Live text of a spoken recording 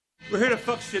We're here to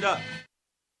fuck shit up.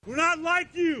 We're not like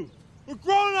you. We're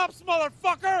grown-ups,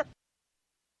 motherfucker.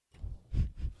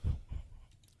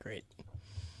 Great.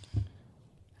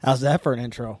 How's that for an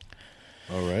intro?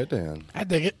 All right, Dan. I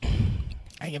dig it.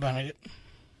 I get behind it.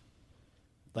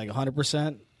 Like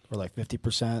 100% or like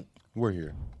 50%? We're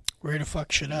here. We're here to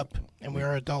fuck shit up, and we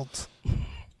are adults.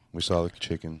 We saw the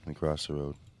chicken across the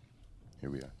road. Here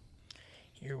we are.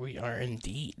 Here we are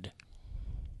indeed.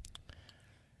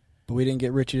 But we didn't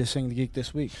get Richie to sing the Geek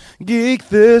this week. Geek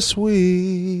this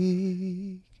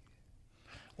week.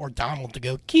 Or Donald to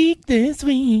go, geek this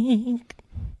week.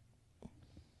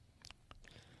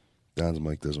 Don's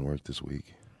mic doesn't work this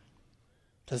week.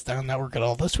 Does Don not work at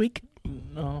all this week?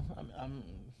 No, I'm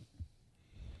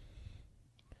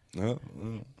No.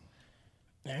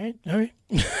 All right.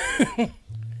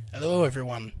 Hello,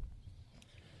 everyone.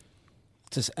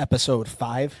 This is episode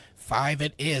 5. 5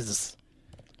 it is.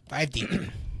 5 deep.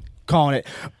 Calling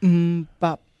it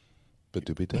Bop.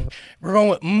 Ba-doobie-dab. We're going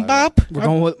with Mbop. We're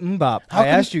going with Mbop. How I come-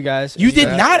 asked you guys. You did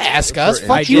not ask us. for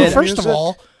Fuck you, intro first of music?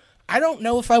 all. I don't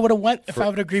know if I would have went if I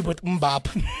would have agreed with Mbop.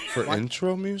 For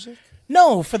intro music?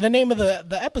 No, for the name of the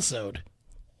episode.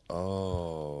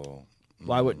 Oh.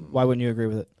 Why wouldn't you agree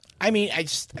with it? I mean, I'm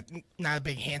not a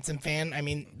big Hanson fan. I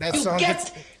mean, that song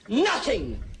gets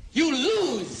Nothing. You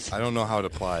lose. I don't know how it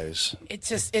applies. it's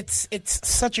just it's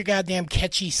such a goddamn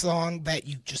catchy song that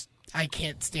I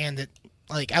can't stand it.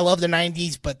 Like, I love the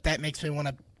 90s, but that makes me want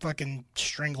to fucking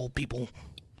strangle people.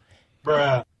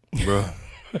 Bruh.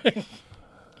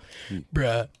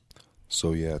 Bruh.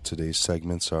 So, yeah, today's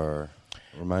segments are...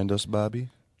 Remind us, Bobby?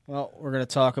 Well, we're going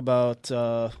to talk about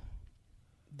the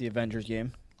Avengers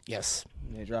game. Yes.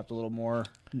 They dropped a little more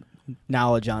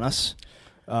knowledge on us.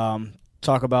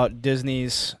 Talk about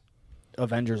Disney's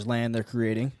Avengers Land they're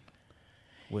creating,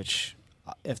 which,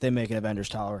 if they make an Avengers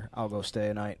Tower, I'll go stay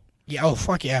a night, Yeah. Oh,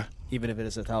 fuck yeah. even if it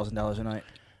is $1,000 a night.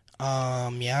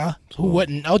 Yeah. Who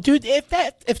wouldn't? Oh, dude, if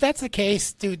that's the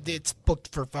case, dude, it's booked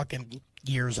for fucking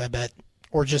years, I bet.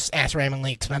 Or just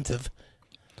ass-rammingly expensive.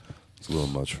 It's a little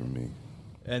much for me.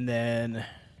 And then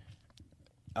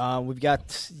we've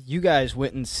got, you guys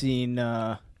went and seen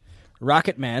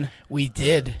Rocket Man We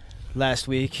did. last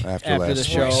week After the last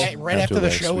show. week's- Right after the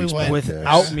last show, we week's went.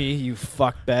 Without me, you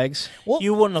fuckbags.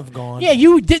 you wouldn't have gone. Yeah,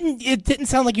 you didn't. It didn't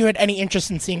sound like you had any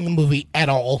interest in seeing the movie at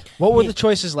all. What were the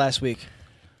choices last week?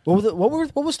 What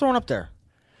was thrown up there?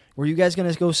 Were you guys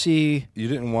gonna go see? You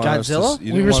didn't want Godzilla? us to,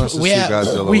 you didn't want us to see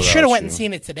Godzilla we without should have went you. and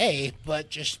seen it today, but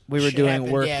just We were shit doing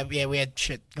happened. work. Yeah, we had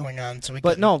shit going on, so we.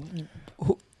 But couldn't.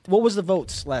 no, what was the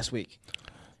votes last week?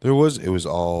 It was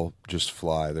all just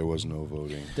fly. There was no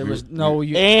voting. There was no.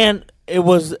 And it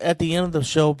was at the end of the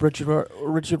show.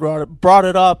 Richard brought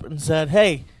it up and said,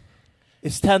 "Hey,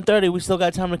 it's 10:30. We still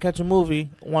got time to catch a movie.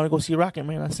 Want to go see Rocket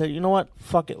Man?" I said, "You know what?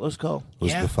 Fuck it. Let's go." It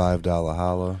was Yeah. the $5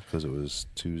 holla because it was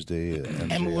Tuesday at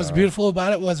MJR. And what was beautiful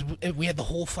about it was we had the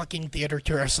whole fucking theater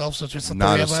to ourselves, which was the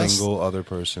Not three a of us. single other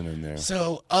person in there.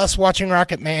 So us watching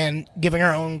Rocket Man, giving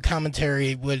our own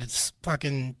commentary was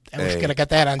fucking. I wish Hey, we could have got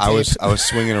that on tape. I was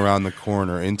swinging around the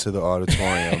corner into the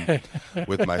auditorium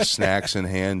with my snacks in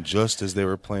hand just as they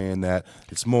were playing that.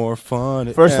 It's more fun.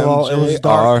 At First of all, it was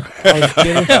dark. MJR. I was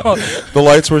kidding. The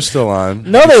lights were still on.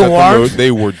 No, they Except for weren't.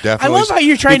 They were definitely. I love how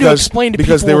you're trying to explain to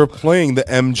because they people- were playing the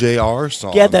MJR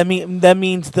song. Yeah, that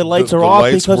means the lights The are off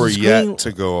lights because were the screen, yet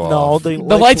to go No, off. the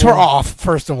the lights were off.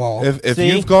 First of all, If See?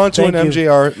 you've gone to an Thank you.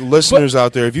 MJR, listeners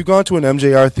out there, if you've gone to an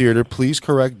MJR theater, please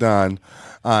correct Don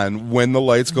on when the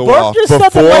lights go Bert off, just said the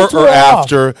before lights or were off.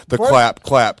 after the Bert- clap,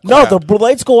 clap. No, clap. the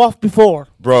lights go off before.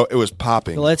 Bro, it was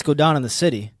popping. The lights go down in the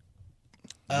city.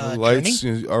 The lights.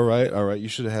 All right. You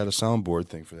should have had a soundboard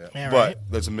thing for that. Yeah, but right.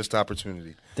 that's a missed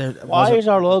opportunity. Why is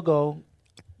our logo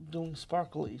doing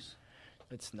sparklies?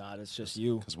 It's not. It's just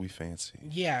you. Because we fancy.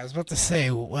 yeah, I was about to say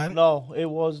what. No, it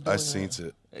was. I doing seen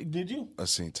that. it. Did you I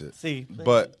seen it. see?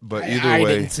 But either I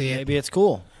way, didn't see it. Maybe it's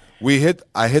cool.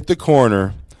 I hit the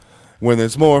corner when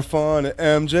it's more fun at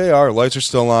MJR. Lights are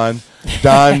still on.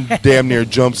 Don damn near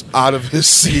jumps out of his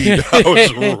seat. I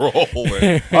was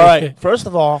rolling. All right. First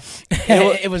of all,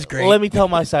 It was great. let me tell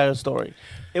my side of the story.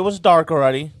 It was dark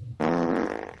already.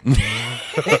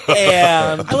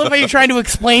 And I love how you're trying to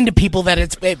explain to people that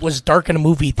it was dark in a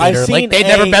movie theater, like they'd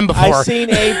never been before. I seen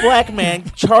a black man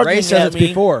charging Ray said at it's me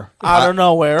before. out of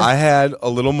nowhere. I had a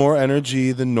little more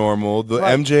energy than normal. The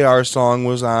Right. MJR song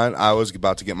was on. I was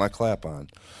about to get my clap on.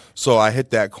 So I hit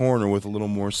that corner with a little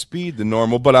more speed than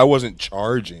normal, but I wasn't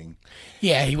charging.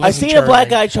 Yeah, he I wasn't seen a black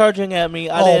charging. guy charging at me.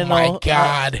 I Oh didn't my know.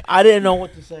 God. I didn't know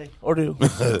what to say or do.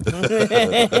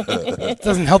 It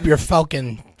doesn't help your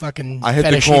Falcon fucking I hit the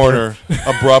fetish either. corner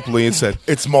abruptly and said,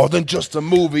 "It's more than just a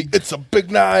movie. It's a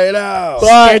big night out.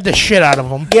 Scared the shit out of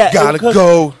him. Yeah, Gotta 'cause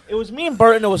go." It was me and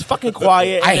Burton. It was fucking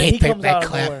quiet. I and then hate he that- comes that out of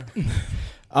clap.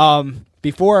 nowhere.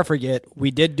 Before I forget,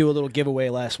 we did do a little giveaway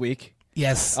last week.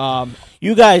 Yes.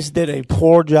 You guys did a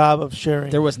poor job of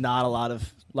sharing. There was not a lot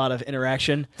of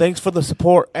interaction. Thanks for the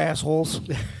support, assholes.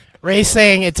 Ray's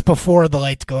saying it's before the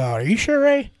lights go out. Are you sure,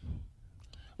 Ray?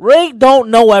 Ray don't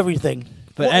know everything.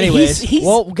 But Well, anyways, he's-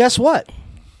 well, guess what?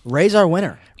 Ray's our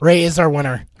winner. Ray is our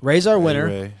winner. Ray's our winner.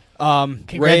 Ray.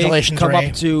 Congratulations, Ray, come Ray.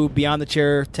 up to Beyond the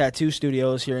Chair Tattoo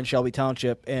Studios here in Shelby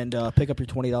Township and pick up your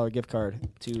 $20 gift card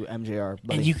to MJR.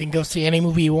 Buddy. And you can go see any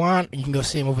movie you want. You can go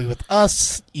see a movie with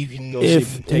us. You can Go If-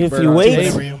 see Take if Bird you on a wait- date.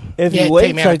 whatever you. If yeah, you wait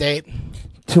take me on a like- date.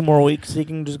 2 more weeks, he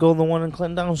can just go to the one in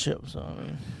Clinton Township. So,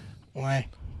 Why?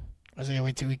 I was gonna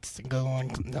wait 2 weeks to go on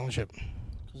Clinton Township.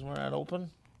 because we're not open.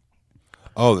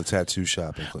 Oh, the tattoo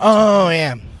shop in Clinton. Oh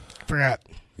yeah, forgot.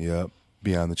 Yep.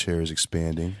 Beyond the Chair is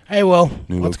expanding. Hey, Will,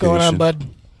 New what's going on, location. bud?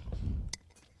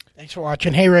 Thanks for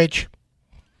watching. Hey, Rach.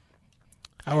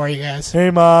 How are you guys? Hey,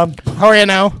 Mom. How are you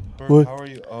now, What? How are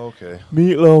you? Oh, okay.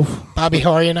 Meatloaf. Bobby?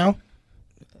 How are you now?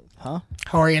 Huh?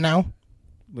 How are you now?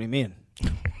 What do you mean?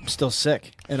 I'm still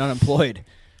sick and unemployed.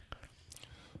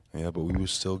 Yeah, but we were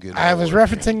still getting. I was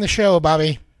referencing the show,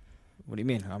 Bobby. What do you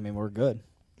mean? I mean, we're good.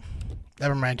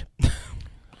 Never mind.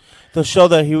 The show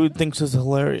that he thinks is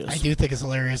hilarious. I do think it's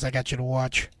hilarious. I got you to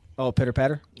watch. Oh, Pitter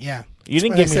Patter? Yeah. You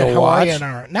didn't That's get what I me said, to how are you watch.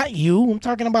 now? Not you. I'm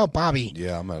talking about Bobby.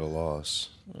 Yeah, I'm at a loss.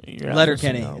 You're not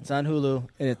Letterkenny. listening, It's on Hulu,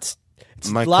 and it's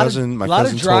My a lot cousin, of, my lot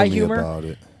cousin of dry told humor. me about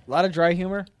it. A lot of dry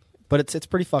humor, but it's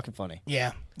pretty fucking funny.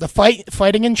 Yeah. The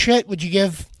fighting and shit. Would you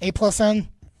give A+ on?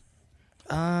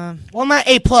 Well, not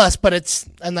A+, but it's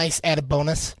a nice added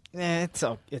bonus. It's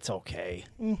okay.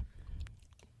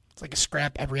 It's like a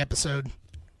scrap every episode.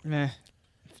 Meh.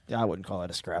 I wouldn't call it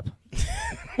a scrap,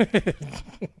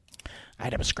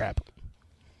 I'd have a scrap.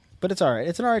 but it's all right.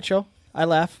 It's an all right show. I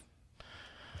laugh.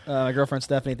 My girlfriend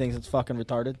Stephanie thinks it's fucking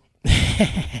retarded,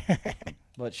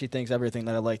 but she thinks everything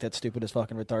that I like that's stupid is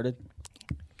fucking retarded.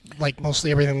 Like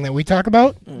mostly everything that we talk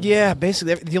about. Yeah,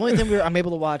 basically the only thing I'm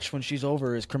able to watch when she's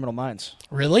over is Criminal Minds.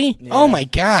 Really? Yeah. Oh my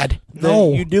God. Then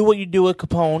No. you do what you do with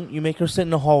Capone. You make her sit in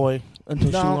the hallway until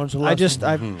she No, learns a lesson.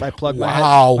 I plug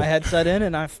Wow. my headset in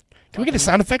and Can we get a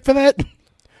sound effect for that? I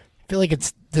feel like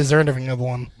it's deserving of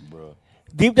one.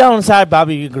 Deep down inside,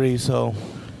 Bobby agrees. So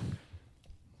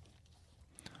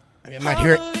I mean, I might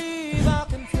hear it.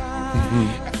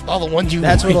 All the ones you.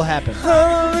 that's what'll happen.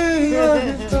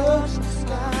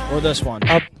 Or this one.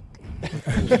 I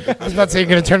was about to say you're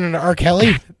gonna turn into R. Kelly.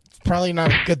 It's probably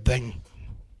not a good thing.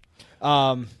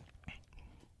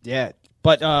 Yeah,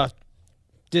 but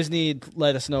Disney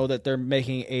let us know that they're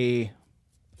making a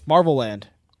Marvel Land.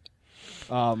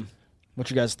 What's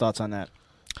your guys' thoughts on that?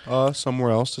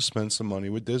 Somewhere else to spend some money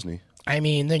with Disney. I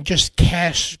mean, they just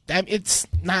cash. It's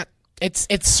not. It's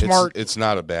smart. It's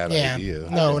not a bad yeah. idea.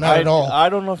 No, not at all. I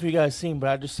don't know if you guys seen, but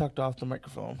I just sucked off the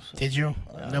microphone. So. Did you?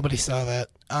 Nobody saw that.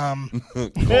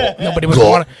 Nobody would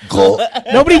want.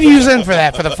 Nobody views in for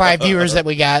that. For the 5 viewers that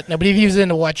we got, nobody views in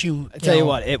to watch you. I tell you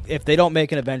what, if they don't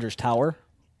make an Avengers Tower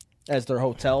as their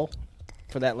hotel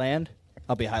for that land,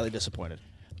 I'll be highly disappointed.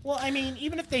 Well, I mean,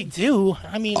 even if they do,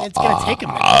 I mean, it's gonna take a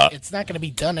minute. It's not gonna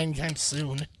be done anytime soon.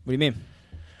 What do you mean?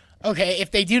 Okay, if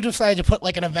they do decide to put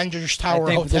like an Avengers Tower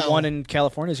I think hotel, the one in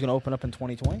California is going to open up in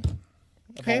 2020.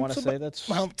 If I want to so- say that's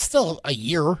well, it's still a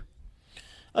year,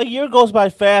 A year goes by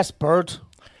fast, Bert.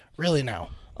 really. Now,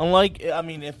 Unlike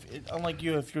unlike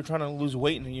you, if you're trying to lose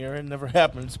weight in a year, it never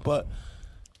happens. But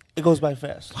it goes by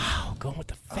fast. wow, going with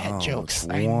the fat jokes.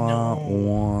 It's I wah, know.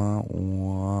 wah,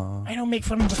 wah. I don't make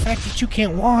fun of the fact that you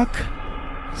can't walk.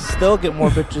 Still get more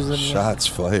bitches than you. Shots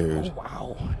fired.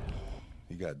 Wow.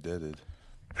 He got deaded.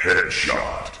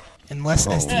 Unless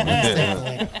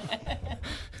STDs.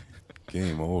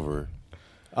 Game over.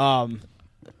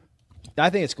 I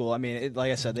think it's cool. I mean,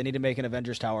 like I said, they need to make an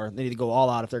Avengers Tower. They need to go all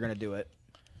out if they're going to do it.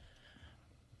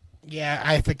 Yeah,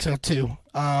 I think so too.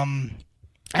 I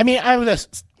mean, I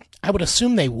would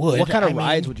assume they would. What kind of I mean,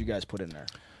 rides would you guys put in there?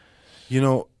 You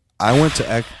know, I went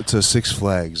to Six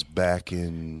Flags back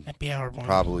in Happy Hour one.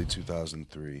 probably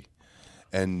 2003,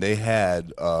 and they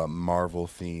had Marvel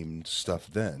themed stuff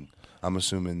then. I'm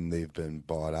assuming they've been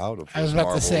bought out of. I was about to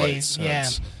Marvel say, rights yeah.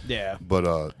 since. Yeah.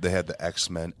 But they had the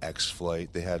X-Men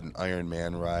X-Flight. They had an Iron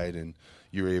Man ride, and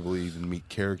you were able to even meet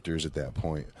characters at that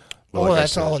point. Well, Oh, like I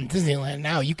that's said, all in Disneyland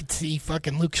now. You could see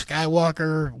fucking Luke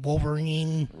Skywalker,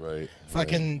 Wolverine, right.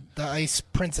 fucking the Ice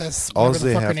Princess. All whatever the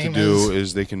they fuck her have to name do is.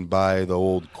 is they can buy the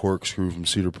old corkscrew from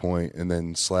Cedar Point and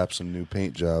then slap some new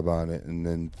paint job on it and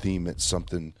then theme it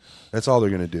something. That's all they're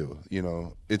gonna do. You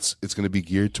know, it's gonna be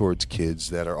geared towards kids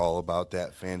that are all about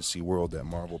that fantasy world that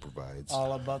Marvel provides.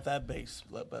 All about that bass.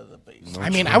 About the bass. No I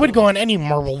mean, trouble. I would go on any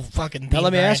Marvel fucking. Now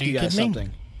let me theme ride. ask Are you guys kidding me?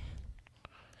 something.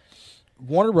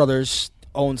 Warner Brothers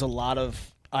owns a lot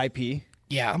of IP.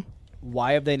 Yeah,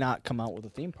 Why have they not come out with a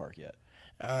theme park yet?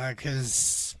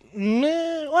 because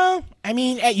well, I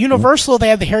mean, at Universal they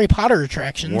have the Harry Potter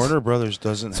attractions. Warner Brothers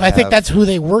doesn't. So I think that's who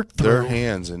they worked through. their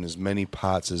hands in as many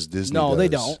pots as Disney. No, they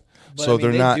does. don't. But, So I mean,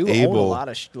 they're they not do able. own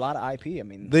a lot of IP. I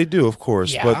mean, They do, of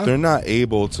course, Yeah. but they're not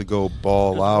able to go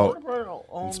ball out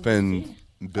and spend.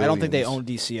 Billions. I don't think they own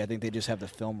DC. I think they just have the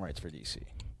film rights for DC.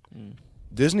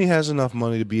 Disney has enough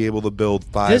money to be able to build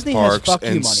 5 Disney has parks fuck you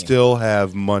and money. still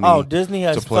have money. Oh, Disney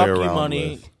has to play fuck you around money.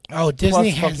 with. Oh,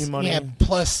 Disney Plus fuck has you money.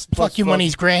 plus Plus fuck you fuck-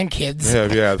 money's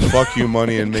grandkids. Yeah, fuck you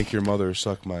money and make your mother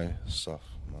suck my stuff.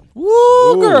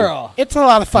 Woo, girl! It's a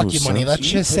lot of fuck Ooh, you money. son. Let's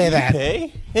just say that.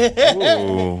 Pay?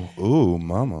 Ooh,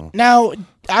 mama. Now,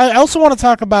 I also want to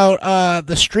talk about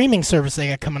the streaming service they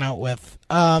got coming out with.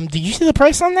 Did you see the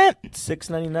price on that?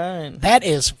 $6.99. That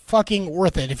is fucking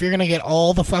worth it. If you're gonna get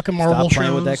all the fucking Marvel Stop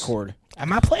playing shows. with that cord. I'm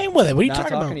not playing with it. What are you Not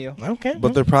talking talking about? to you. Okay.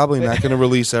 But they're probably not going to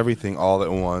release everything all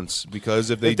at once because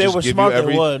if they If they just were give smart, you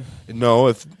every they would. no,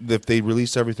 if they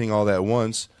release everything all at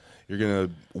once, you're going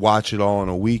to watch it all in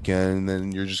a weekend, and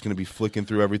then you're just going to be flicking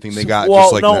through everything they got, Well,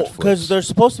 just like no, Netflix. because they're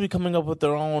supposed to be coming up with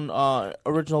their own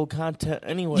original content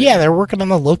anyway. yeah, they're working on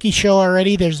the Loki show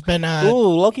already. There's been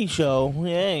Ooh, Lucky Show.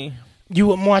 Yay. you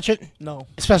wouldn't watch it, No.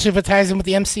 especially if it ties in with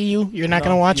the MCU. You're not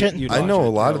gonna watch it. You'd I watch know it. a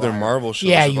lot You're of their liar. Marvel shows.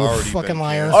 Yeah, have you already fucking been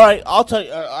liar. canceled. All right, I'll tell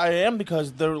you. I am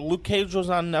because the Luke Cage was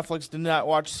on Netflix. Did not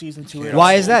watch season 2. at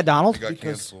Why all. is that, Donald? It got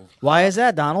canceled. Why is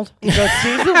that, Donald? Because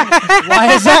season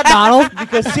Why is that, Donald?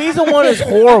 because season 1 is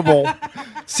horrible.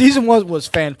 Season 1 was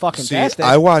fan-fucking-tastic. See,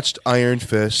 I watched Iron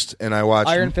Fist, and I watched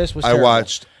Iron Fist was I terrible.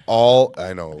 watched all.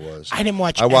 I know it was. I didn't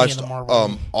watch I any watched of the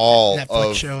Marvel all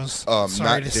Netflix of shows. not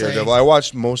Sorry to say. Daredevil. I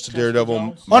watched most of Daredevil.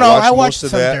 Oh, no, I watched most of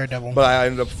some that, Daredevil. but I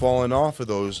ended up falling off of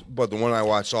those. But the one I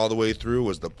watched all the way through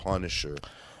was The Punisher.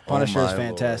 Punisher Oh, is my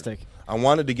fantastic. Lord. I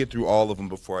wanted to get through all of them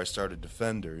before I started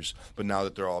Defenders, but now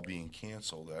that they're all being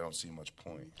canceled, I don't see much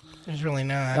point. There's really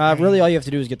not. Really, all you have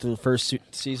to do is get through the first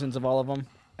seasons of all of them,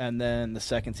 and then the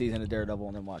second season of Daredevil,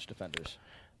 and then watch Defenders.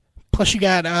 Plus, you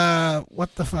got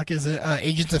what the fuck is it?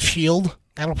 Agents of Shield.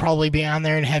 That'll probably be on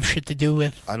there and have shit to do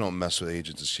with. I don't mess with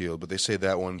Agents of S.H.I.E.L.D., but they say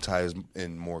that one ties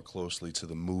in more closely to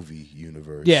the movie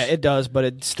universe. Yeah, it does, but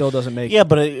it still doesn't make. Yeah,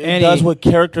 but it any- does with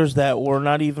characters that were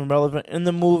not even relevant in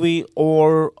the movie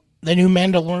or The new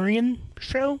Mandalorian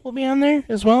show will be on there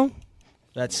as well.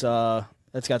 That's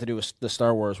got to do with the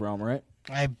Star Wars realm, right?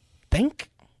 I think.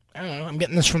 I don't know. I'm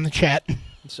getting this from the chat.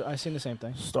 So I seen the same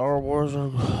thing. Star Wars.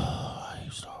 I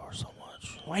hate Star Wars so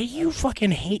much. Why do you fucking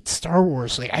hate Star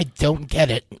Wars? Like, I don't get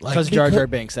it. Like, Because Jar Jar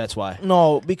Binks, that's why.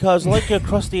 No, because like your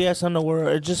crusty ass underwear,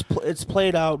 it just it's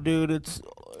played out, dude. It's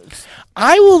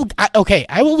I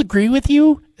will agree with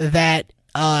you that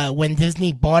when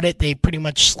Disney bought it, they pretty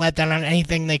much slapped down on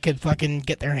anything they could fucking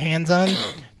get their hands on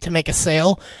to make a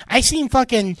sale. I seen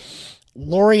fucking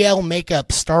L'Oreal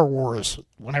makeup Star Wars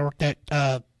when I worked at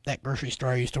that grocery store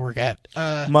I used to work at.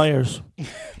 Myers.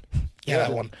 Yeah,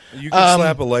 that one. You can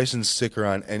slap a license sticker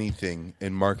on anything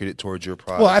and market it towards your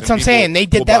product. Well, that's what I'm and saying. They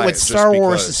people did that will with buy it just Star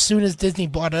Wars because. as soon as Disney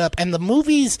bought it up. And the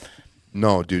movies,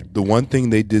 No, dude. The one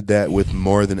thing they did that with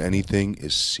more than anything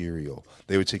is cereal.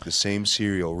 They would take the same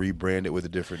cereal, rebrand it with a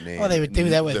different name. well, they would do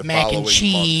that with the mac following and month.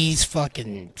 cheese,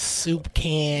 fucking soup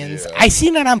cans. Yeah. I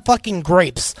seen it on fucking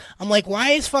grapes. I'm like,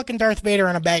 why is fucking Darth Vader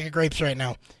on a bag of grapes right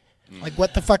now? Like,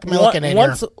 what the fuck am I looking at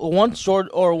here?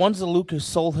 Once the Lucas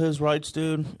sold his rights,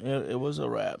 dude, it was a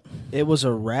wrap. It was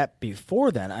a wrap before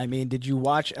then. I mean, did you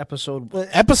watch episode?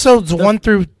 Episodes 1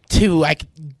 through 2, I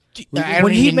don't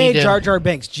when he even made need to- Jar Jar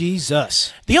Binks,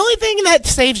 Jesus. The only thing that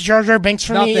saves Jar Jar Binks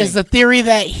for me Nothing. is the theory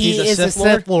that he He's a is a Sith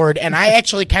Lord? Sith Lord, and I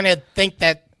actually kind of think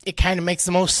that it kind of makes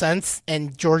the most sense,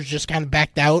 and George just kind of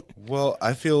backed out. Well,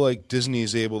 I feel like Disney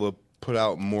is able to put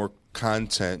out more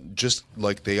content just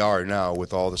like they are now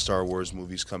with all the Star Wars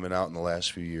movies coming out in the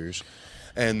last few years.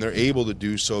 And they're able to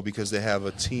do so because they have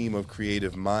a team of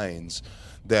creative minds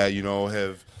that,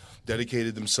 have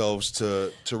dedicated themselves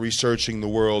to researching the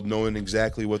world, knowing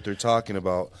exactly what they're talking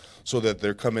about, so that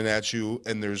they're coming at you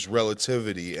and there's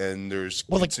relativity and there's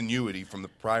Well, continuity from the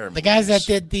prior The guys that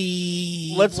did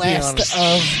the Let's be last honest.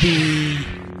 of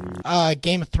the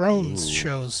Game of Thrones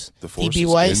shows, the Force D.B. is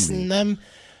Weiss in me. and them,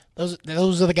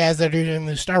 Those are the guys that are doing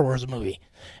the Star Wars movie,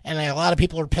 and a lot of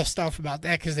people are pissed off about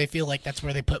that because they feel like that's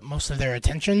where they put most of their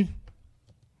attention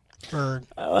for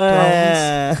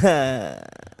Thrones.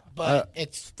 But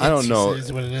I don't know. It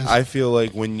is what it is. I feel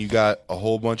like when you got a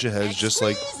whole bunch of heads, just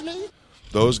like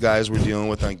those guys were dealing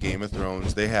with on Game of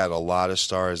Thrones, they had a lot of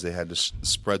stars they had to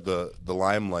spread the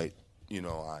limelight,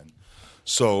 on.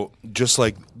 So just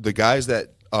like the guys that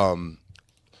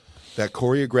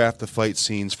choreographed the fight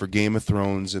scenes for Game of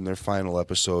Thrones in their final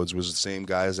episodes was the same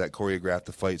guys that choreographed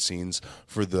the fight scenes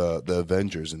for the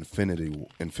Avengers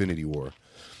Infinity War.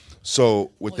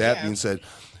 So with that being said,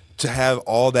 to have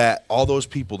all those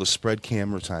people to spread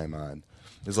camera time on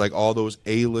is like all those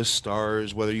A-list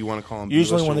stars, whether you want to call them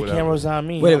Usually B-list when or the whatever. camera's on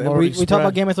me. Wait, I'm already we talk about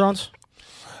spread. Game of Thrones?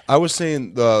 I was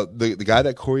saying the guy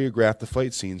that choreographed the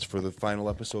fight scenes for the final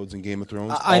episodes in Game of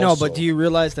Thrones. I know, also- but do you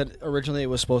realize that originally it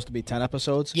was supposed to be 10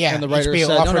 episodes? Yeah, And the writer HBO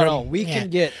said, offered no, him- we yeah. can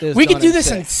get this We could done do this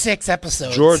in 6. 6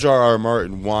 episodes. George R.R.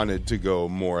 Martin wanted to go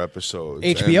more episodes.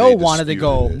 and HBO they wanted to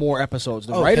go disputed it. more episodes.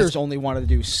 The 'cause writers only wanted to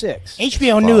do 6.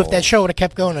 HBO knew if Wow. that show would have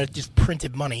kept going, it just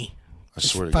printed money. I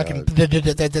swear to Fucking. God. They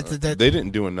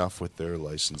didn't do enough with their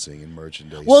licensing and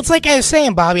merchandise. Well, it's like I was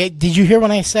saying, Bobby. Did you hear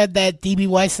when I said that DB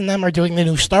Weiss and them are doing the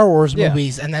new Star Wars Yeah.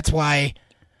 movies, and that's why?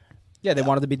 Yeah, they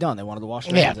wanted to be done. They wanted to wash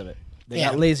their Yeah. hands of it. They Yeah,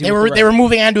 got lazy. They with were the they were writing.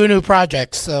 moving on to a new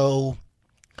project. So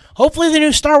hopefully, the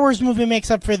new Star Wars movie makes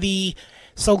up for the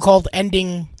so-called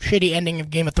shitty ending of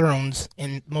Game of Thrones.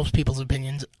 In most people's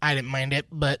opinions, I didn't mind it,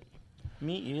 but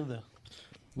Me either.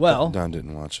 Well, Don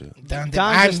didn't watch it. Don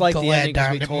Don just liked the glad ending because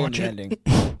Don we didn't told him watch the it. ending.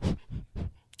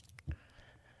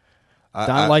 I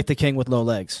Don liked the king with no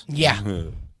legs. Yeah,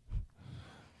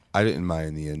 I didn't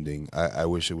mind the ending. I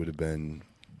wish it would have been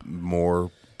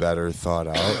more better thought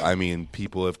out. I mean,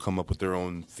 people have come up with their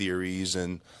own theories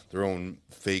and their own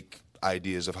fake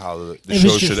ideas of how the It was show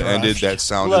just should have ended. rushed. That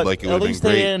sounded Look, like it at would have least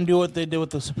been they great. didn't do what they did with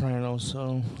The Sopranos.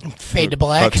 So fade to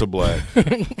black. Cut to black.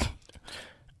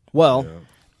 Well,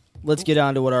 let's get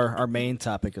on to what our main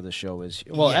topic of the show is.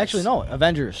 Well, Yes. actually, no,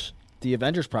 Avengers. The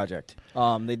Avengers Project.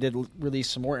 They did release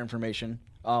some more information.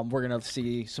 We're going to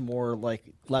see some more like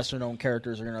lesser-known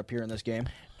characters are going to appear in this game.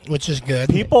 Which is good.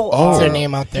 people What's are their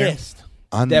name out there? pissed.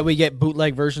 That we get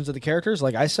bootleg versions of the characters,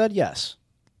 like I said, yes.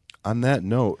 On that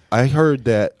note, I heard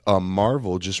that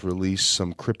Marvel just released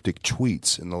some cryptic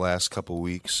tweets in the last couple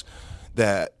weeks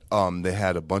that they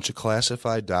had a bunch of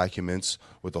classified documents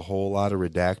with a whole lot of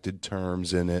redacted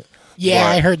terms in it. Yeah,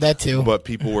 But- I heard that too. But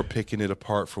people were picking it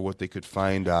apart for what they could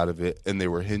find out of it, and they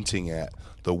were hinting at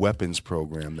the weapons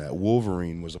program that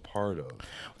Wolverine was a part of.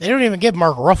 They don't even give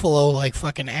Mark Ruffalo like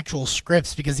fucking actual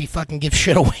scripts because he fucking gives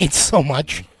shit away so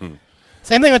much.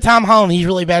 Same thing with Tom Holland. He's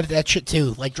really bad at that shit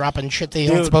too, like dropping shit that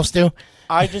he's not Dude. supposed to.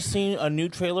 I just seen a new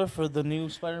trailer for the new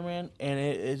Spider-Man, and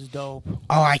it is dope.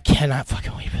 Oh, I cannot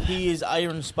fucking wait for that. He is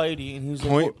Iron Spidey, and he's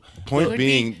Point Could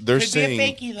being, be- they're could be a saying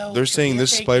fakie, though. they're Could saying be a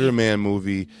this fakie. Spider-Man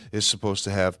movie is supposed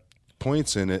to have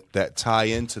points in it that tie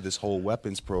into this whole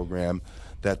weapons program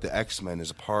that the X-Men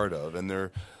is a part of, and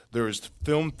there's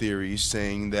film theories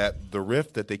saying that the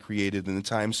rift that they created in the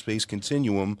time-space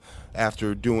continuum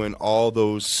after doing all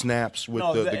those snaps with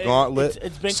No, the gauntlet,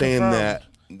 it's been saying confirmed that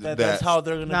that's how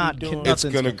they're gonna Not be doing. con- it. it's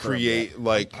Nothing's going to confirmed create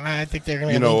like I think they're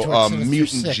gonna you lean towards Sinister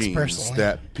mutant 6, genes personally.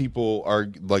 that people are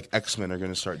like X-Men are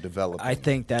going to start developing. I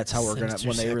think that's how we're going to, Sinister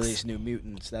when they Six. release New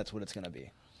Mutants, that's what it's going to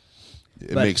be.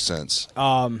 it but- makes sense.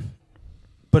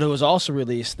 But it was also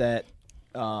released that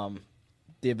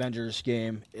the Avengers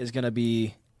game is going to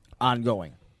be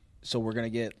ongoing. So we're going to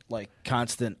get like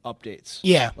constant updates.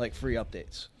 Yeah. Like free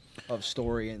updates of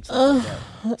story and stuff like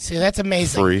that. See, that's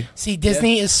amazing. Free. See,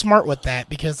 Disney is smart with that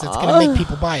because it's gonna make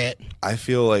people buy it. I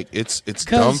feel like it's 'Cause-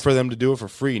 dumb for them to do it for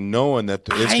free, knowing that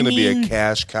it's I going to be mean- a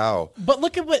cash cow. But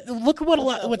look at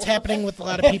what's happening with a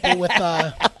lot of people with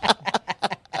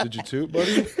Did you toot,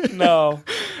 buddy? No,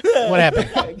 what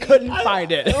happened? Couldn't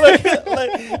find it. like,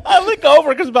 I look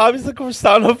over because Bobby's looking for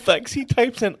sound effects. He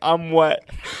types in "I'm wet."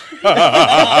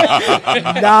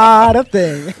 Not a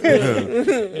thing.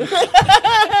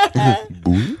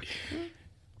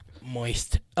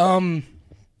 Moist.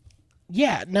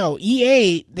 Yeah, no.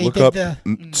 EA they Look did up the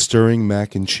stirring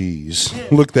mac and cheese.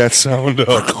 Look that sound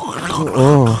up.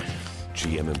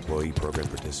 GM employee program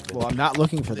participant. Well, I'm not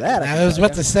looking for that. I was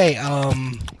about to say,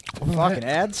 Fucking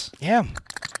ads. yeah.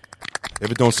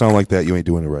 If it don't sound like that, you ain't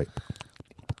doing it right.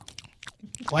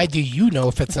 Why do you know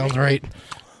if it sounds right?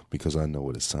 Because I know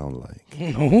what it sounds like.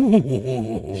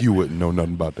 You wouldn't know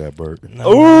nothing about that, Bert.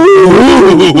 More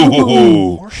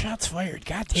shots fired.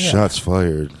 God damn. Shots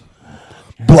fired.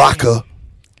 Blocker.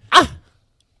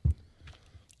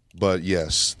 But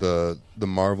yes, the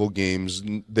Marvel games,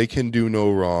 they can do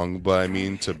no wrong. But I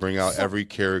mean, to bring out every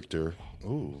character,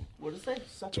 What is that?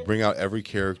 Suck to it? bring out every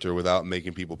character without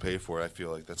making people pay for it, I feel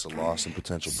like that's a loss in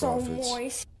potential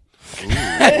profits.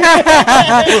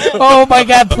 Oh my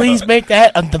god, please make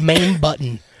that the main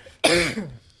button.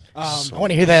 I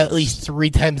want to hear that at least 3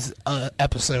 times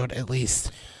episode, at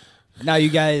least. Now you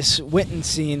guys went and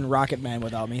seen Rocket Man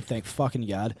without me. Thank fucking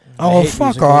God. Oh, I hate fuck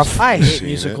musicals. off. I hate Seen it.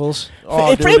 musicals.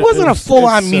 Oh, If dude, it wasn't a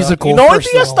full-on it's, musical, You know what? first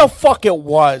of Yes, all. the fuck it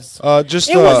was. Just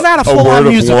It was not a full-on word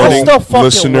of musical. warning, It's the fucking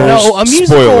listeners. No, a musical-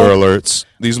 Spoiler alerts.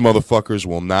 These motherfuckers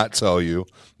will not tell you.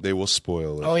 They will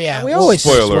spoil it. Oh, yeah. We always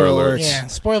Spoiler spoil alerts. Yeah,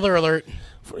 spoiler alert.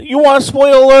 You want a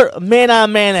spoiler alert?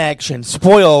 Man-on-man action.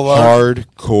 Spoiler alert.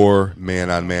 Hardcore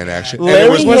man-on-man action. And Larry it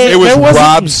was, Hay- it was there wasn't-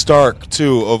 Rob Stark,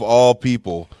 too, of all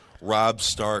people. Rob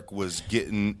Stark was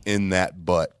getting in that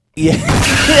butt. Yeah.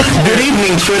 Good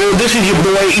evening, Twitter. This is your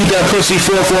boy, Eat That Pussy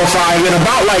 445, and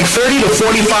about like 30 to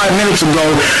 45 minutes ago,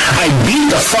 I beat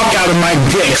the fuck out of my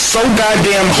dick so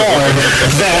goddamn hard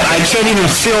that I can't even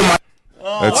feel my...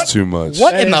 That's too much.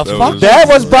 What in the That fuck? was- That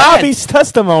was Bobby's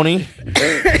testimony.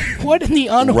 What in the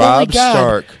unholy Rob god?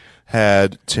 Stark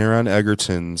had Taron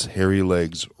Egerton's hairy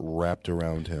legs wrapped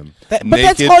around him. But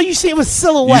that's Naked- all you see was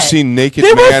silhouette. You see naked They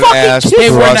were man fucking ass kids. They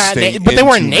were not thrusting na- but they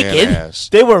weren't into man naked. ass.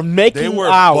 They were making They were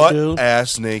out, butt dude.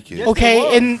 ass naked.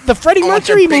 Okay, in the Freddie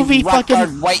Mercury movie,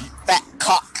 fucking. white fat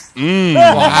cock. You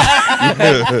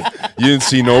didn't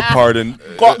see no part in.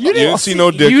 You didn't see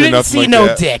no dick You or didn't nothing see like no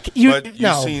that. dick. You But you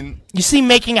no. seen You see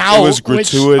making out. it was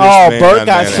which- gratuitous. Oh, man Bert on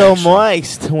got man so action.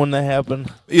 moist when that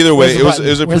happened. Either way, Where's the it was button? a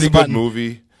Where's pretty the good button?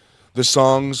 movie. The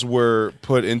songs were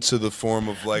put into the form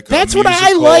of like That's a what I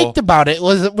musical liked about it.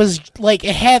 Was like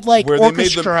it had like where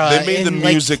orchestra. they made the and,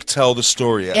 like, music tell the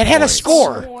story. At It had a points.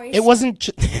 score. It wasn't.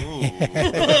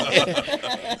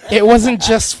 It wasn't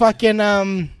just fucking.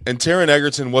 And Taron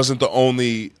Egerton wasn't the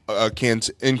only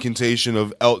incantation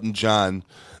of Elton John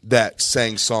that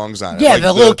sang songs on it. Yeah,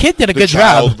 the little kid did a the good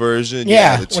child job. version.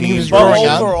 Yeah, the when he teen was But growing version.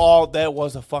 up. overall, that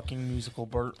was a fucking musical,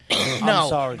 Bert. I'm No.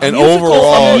 sorry. And musical-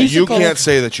 overall, a you musical- can't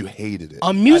say that you hated it.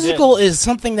 A musical is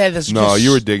something that is. No, just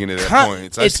you were digging it at con-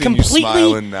 points. I it's seen you completely.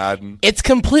 smiling, nodding. It's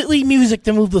completely music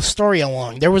to move the story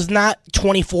along. There was not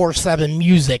 24/7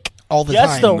 music all the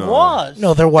Yes, time. there was.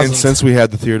 No, there wasn't. And since we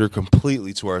had the theater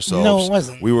completely to ourselves, No, it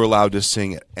wasn't. we were allowed to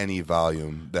sing at any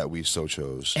volume that we so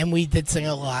chose. And we did sing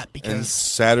a lot And because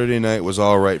Saturday night was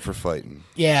all right for fighting.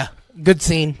 yeah, good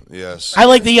scene. Yes. I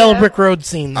like the Yellow Brick Road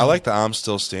scene. I though. like the I'm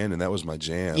Still Standing. That was my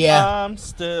jam. Yeah. I'm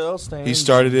still standing. He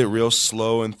started it real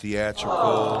slow and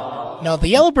theatrical. No, the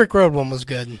Yellow Brick Road one was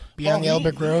good. Beyond Oh, the Yellow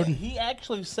Brick Road. He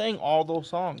actually sang all those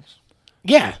songs.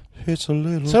 Yeah. It's a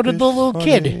little So did bit the little funny.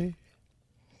 kid.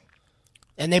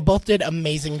 And they both did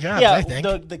amazing jobs, Yeah, I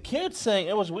think. the kid sang.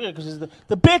 It was weird because the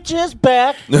bitch is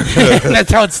back.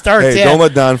 That's how it starts, Hey, yeah. don't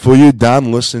let Don fool you.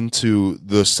 Don listened to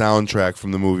the soundtrack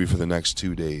from the movie for the next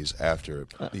 2 days after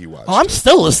he watched oh, I'm it.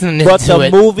 still listening But to the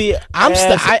it. movie,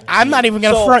 I'm not even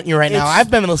going to So, front you right now. it's- I've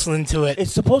been listening to it.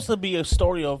 It's supposed to be a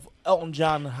story of Elton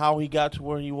John and how he got to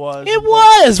where he was. It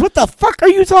was. What the fuck are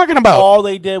you talking about? All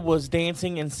they did was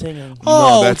dancing and singing.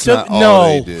 oh, that's so- not all no.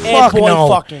 they did. And Fuck boy no.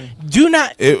 fucking. Do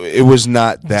not. It was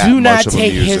not that Do much not of a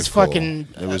take his musical. fucking,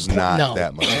 It was po- not no.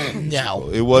 that much. Of a musical. No.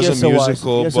 It was Yes, a it was.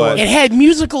 musical, Yes, it but was. It had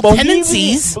musical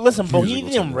tendencies. But listen, Bohemian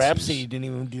tendencies. Rhapsody didn't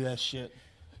even do that shit.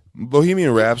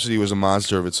 Bohemian Rhapsody was a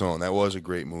monster of its own. That was a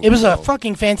great movie. It was a though.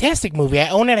 fucking fantastic movie. I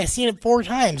own it. I've seen it 4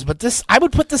 times. But this, I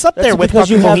would put this up That's there with because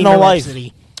you fucking have no Bohemian life.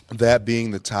 Rhapsody. That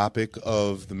being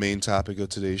the main topic of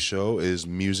today's show is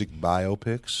music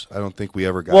biopics. I don't think we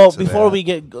ever got Well, to before that. we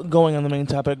get going on the main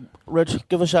topic, Rich,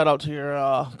 give a shout out to your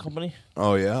company.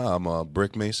 Oh, yeah, I'm a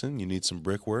brick mason. You need some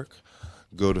brickwork?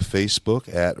 Go to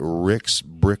Facebook at Rick's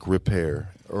Brick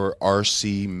Repair or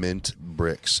RC Mint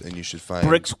Bricks, and you should find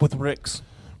Bricks with Ricks.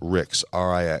 Rick's,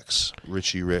 R-I-X,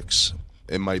 Richie Ricks.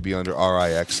 It might be under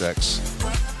R-I-X-X.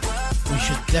 We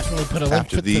should definitely put a link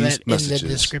After to these that messages. in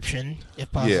the description,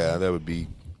 if possible. Yeah, that would be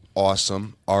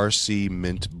awesome. RC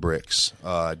Mint Bricks.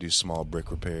 I do small brick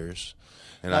repairs,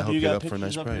 and Now, I do hook you it got up for a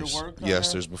nice pictures of your price. work on Yes,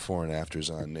 there? there's before and afters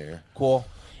on there. Cool.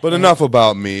 But enough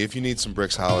about me. If you need some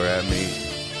bricks, holler at me.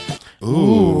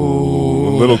 Ooh,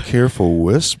 a little careful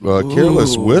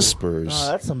careless whispers.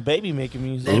 That's some baby making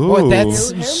music. Hey, boy, Ooh. that's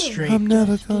some straight. I'm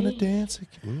never gonna dance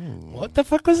again. What the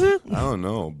fuck was it? I don't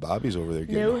know. Bobby's over there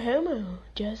getting. No homo,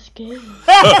 just gay.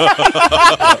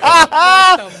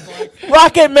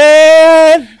 Rocket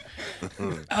Man!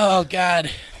 Oh god,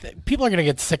 people are gonna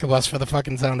get sick of us for the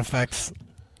fucking sound effects.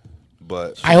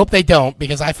 but I hope they don't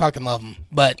because I fucking love them.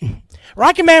 But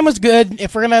Rocket Man was good.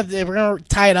 If we're gonna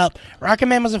tie it up, Rocket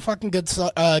Man was a fucking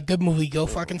good movie. Go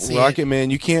fucking see Rocket it.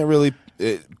 Man, you can't really.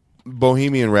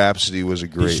 Bohemian Rhapsody was a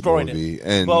great Destroyed movie, it.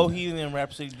 and Bohemian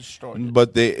Rhapsody destroyed it.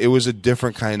 but it was a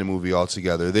different kind of movie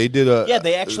altogether. They did a Yeah,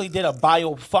 they actually did a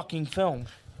bio fucking film.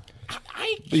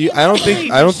 I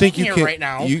don't think you here can right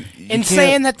now you and can't-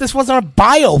 saying that this wasn't a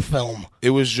biofilm.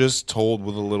 it was just told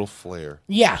with a little flair.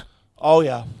 Yeah. Oh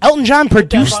yeah. Elton John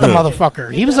produced the button.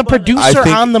 motherfucker. He was a Hit that button. I producer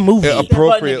think on the movie.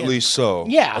 appropriately so.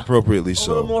 Yeah. appropriately A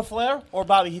little so. more flair, or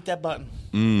Bobby, hit that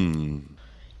button.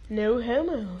 No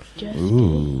homo. Just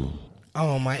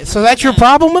Oh my! So that's your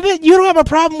problem with it? You don't have a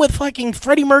problem with fucking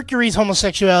Freddie Mercury's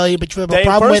homosexuality, but you have a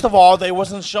problem First with of all, they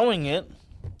wasn't showing it.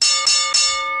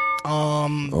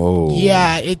 Oh,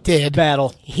 yeah, it did.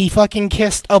 Battle. He fucking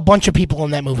kissed a bunch of people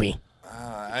in that movie.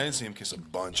 I didn't see him kiss a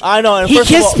bunch. I know. And He first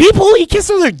of kissed all, people. He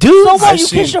kissed other dudes. So what? I've You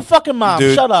seen- kiss your fucking mom.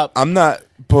 Dude, Shut up. I'm not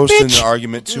posting Bitch. an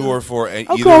argument to or for either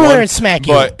I'll go over one, there and smack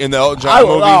you. But in the Elton John I-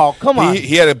 movie, oh, come on.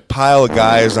 He had a pile of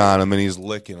guys on him, and he's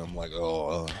licking them like,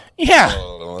 Yeah.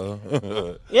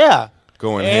 Yeah.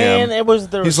 going And ham. it was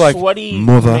the He's like, sweaty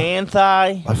 "Mother, man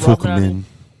thigh. I fuck rubbing him on in.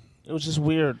 It was just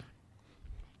weird.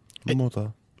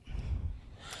 Mother.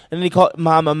 And then he called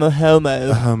Mom, I'm a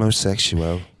homo.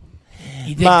 Homosexual.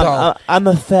 He did Mom, go. I'm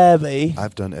a fairy.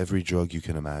 I've done every drug you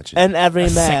can imagine. And every A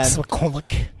man.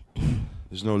 sexaholic.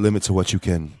 There's no limit to what you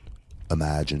can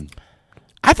imagine.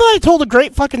 I thought I told a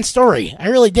great fucking story. I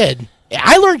really did.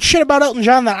 I learned shit about Elton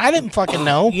John that I didn't fucking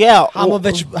know. Yeah.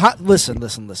 Listen.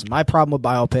 My problem with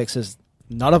biopics is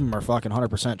none of them are fucking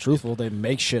 100% truthful. They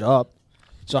make shit up.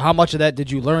 So how much of that did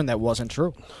you learn that wasn't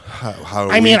true? How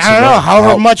I mean, I don't know.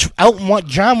 However much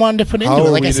John wanted to put into How it.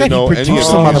 are Like we I to said, he know any of produced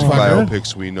these the motherfucker.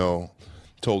 biopics we know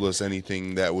told us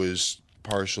anything that was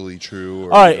partially true?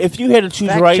 Or All right, if you had to choose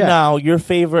Fact right check. now your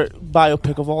favorite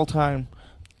biopic of all time,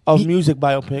 music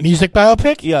biopic. Music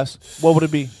biopic? Yes. What would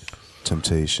it be?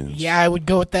 Temptations. Yeah, I would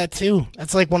go with that too.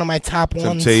 That's like one of my top ones.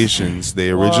 Temptations.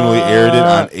 They originally aired it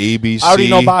on ABC. I already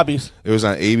know Bobby's. It was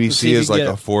on see ABC if as you like get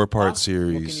a it. 4-part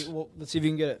series. Let's see if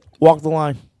you can get it. Walk the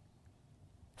Line.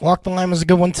 Walk the Line was a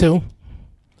good one too.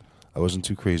 I wasn't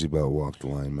too crazy about Walk the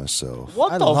Line myself.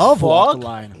 What I the love fuck? Walk the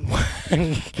Line.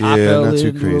 Yeah, not too into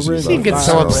a crazy. rhythm. You about get that.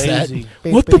 so Wow. upset. Crazy.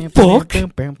 What the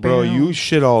fuck? Bro, you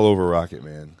shit all over Rocket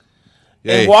Man.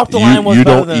 Hey, Walk the Line was you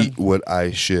better don't than- eat what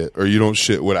I shit, or you don't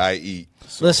shit what I eat.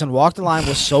 Listen, Walk the Line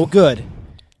was so good,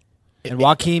 and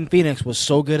Joaquin Phoenix was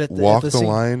so good at the Walk at the sing-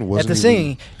 Line at wasn't the even-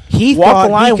 singing. He Walk thought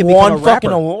the Line he could become won a fucking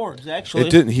rapper. awards, actually.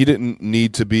 It didn't. He didn't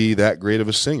need to be that great of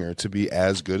a singer to be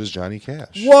as good as Johnny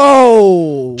Cash.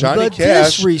 Whoa, Johnny the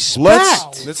Cash.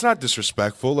 disrespect. That's not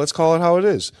disrespectful. Let's call it how it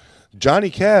is.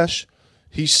 Johnny Cash,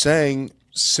 he sang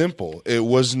simple. It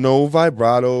was no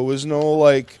vibrato. It was no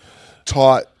like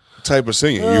taught type of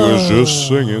singing. He was just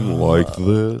singing like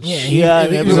this. Yeah,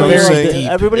 it it was was You know what I'm very saying? deep. deep.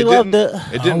 Everybody It loved didn't-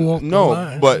 it. It I didn't. walk the No,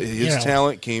 line. but his You know.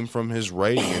 talent came from his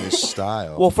writing and his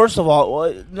style. Well, first of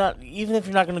all, not even if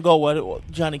you're not going to go with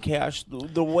Johnny Cash,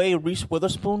 the way Reese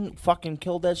Witherspoon fucking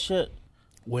killed that shit.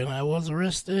 When I was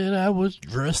arrested, I was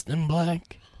dressed in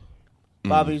black.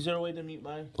 Bobby, is there a way to meet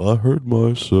my? I heard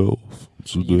myself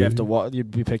today. You'd have to walk. You'd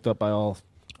be picked up by all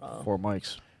 4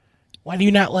 mics. Why do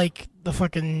you not like the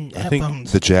fucking I think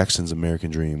headphones? the Jacksons' American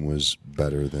Dream was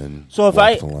better than So if Walk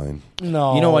I- the Line.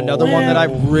 No. You know another one that I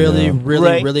really, Yeah. really,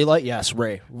 Ray. really like? Yes,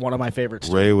 Ray. One of my favorites.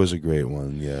 Ray was a great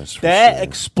one, yes. for That sure.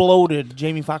 exploded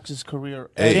Jamie Foxx's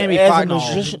career. Hey. Jamie as Foxx, a no.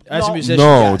 musician. As a no. musician.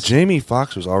 No, yes. Jamie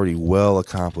Foxx was already well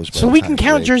accomplished. by So the we time can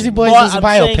count Ray Jersey came. Boys Well, as a I'm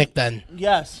biopic saying- then.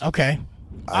 Yes. Okay.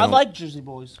 I don't- like Jersey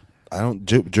Boys. I don't.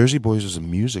 Jersey Boys was a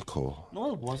musical.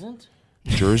 No, it wasn't.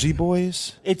 Jersey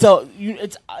Boys. It's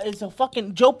a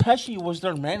fucking Joe Pesci was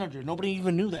their manager. Nobody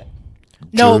even knew that.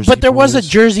 No, Jersey but there was a Boys.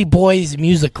 Jersey Boys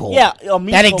musical. Yeah, a That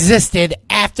musical. existed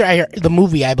after the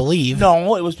movie, I believe.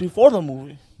 No, it was before the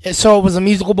movie. So it was a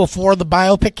musical before the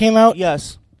biopic came out?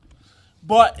 Yes.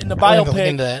 But in the I wanna go look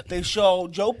into biopic, that. they show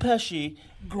Joe Pesci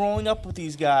growing up with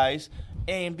these guys,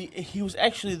 and he was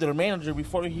actually their manager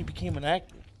before he became an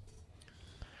actor.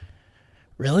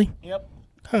 Really? Yep.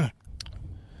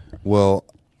 Well,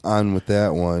 on with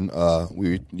that one.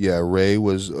 Ray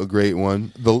was a great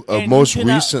one. The And most you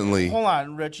cannot- recently. Hold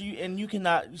on, Rich. You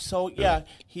cannot. So, yeah,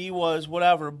 he was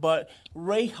whatever, but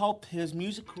Ray helped his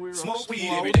music career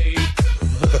explode.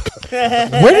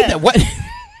 Where did that? What?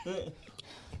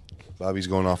 Bobby's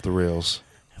going off the rails.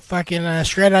 Fucking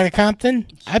Straight Outta Compton?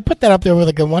 I put that up there with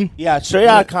a good one. Yeah, Straight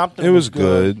Outta Compton. It was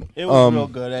good. It was real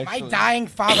good, My actually. dying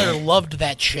father loved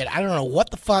that shit. I don't know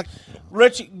what the fuck.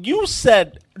 Rich, you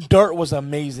said Dirt was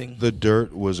amazing. The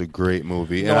Dirt was a great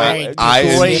movie, No, and I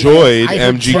I great. enjoyed I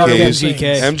heard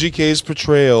MGK's MGK.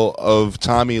 portrayal of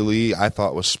Tommy Lee. I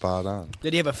thought was spot on.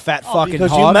 Did he have a fat Oh, fucking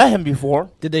because hog? you met him before.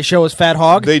 Did they show his fat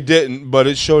hog? They didn't, but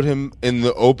it showed him in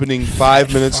the opening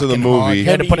 5 minutes of the Fucking hog. movie. You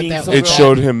had to put it that way. It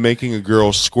showed him making a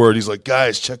girl squirt. He's like,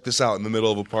 guys, check this out in the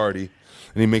middle of a party.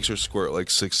 And he makes her squirt like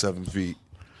 6-7 feet.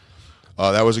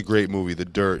 That was a great movie, The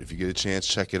Dirt. If you get a chance,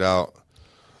 check it out.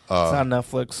 It's on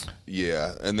Netflix.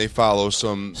 Yeah, and they follow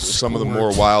some of the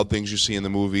more wild things you see in the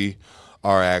movie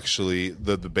are actually,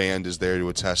 the band is there to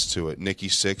attest to it. Nikki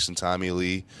Sixx and Tommy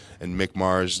Lee and Mick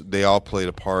Mars, they all played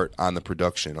a part on the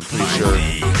production. I'm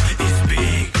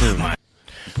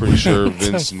pretty sure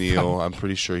Vince Neil, I'm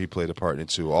pretty sure he played a part in it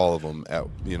too. All of them at,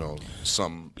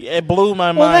 some. It blew my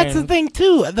mind. Well, that's the thing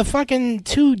too. The fucking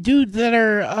two dudes that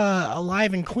are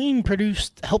alive and clean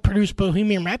helped produce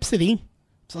Bohemian Rhapsody,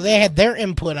 so they had their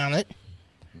input on it.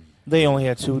 They only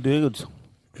had 2 dudes.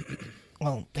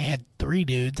 Well, they had 3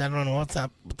 dudes. I don't know what's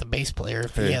up with the bass player.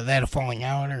 If Hey. they had a falling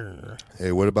out or.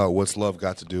 Hey, what about What's Love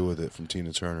Got to Do with It from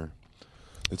Tina Turner?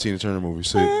 The Tina Turner movie.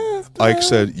 Ike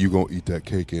said, you gonna eat that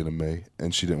cake, Anna Mae,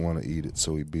 and she didn't want to eat it,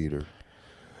 so he beat her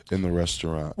in the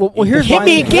restaurant. Well, here's Hit my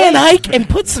me again, Ike, and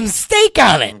put some steak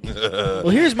on it. Well,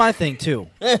 here's my thing too.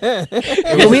 We had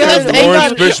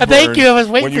Hang on. Thank you. I was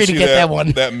waiting When for you to see get that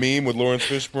one. That meme with Lawrence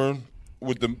Fishburne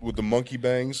with the monkey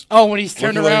bangs. Oh, when he's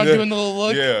turned Looking like around that. doing the little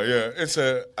look. Yeah. It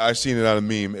said, I seen it on a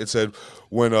meme. It said,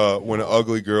 when an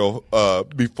ugly girl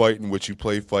be fighting with you,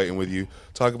 play fighting with you,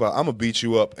 talk about I'm gonna beat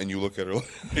you up, and you look at her.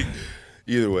 Like,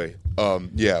 either way,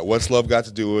 What's Love Got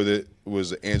to Do with It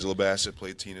was Angela Bassett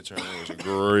played Tina Turner. It was a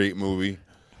great movie.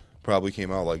 Probably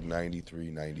came out like 93,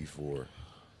 94.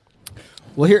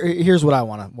 Well, here's what I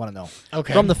want to know.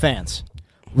 Okay. From the fans,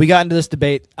 we got into this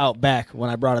debate out back when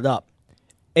I brought it up.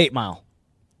 8 Mile.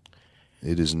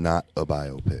 It is not a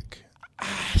biopic.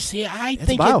 See, I a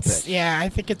think biopic. it's I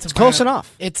think it's Close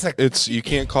enough. It's You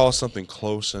can't call something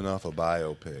close enough a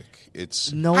biopic.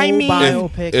 It's No I mean-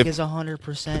 biopic If- is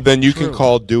 100%. Then you true. can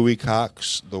call Dewey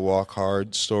Cox the Walk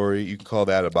Hard story. You can call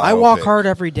that a biopic. I walk hard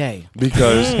every day.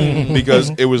 because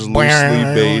it was loosely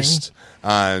based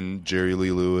on Jerry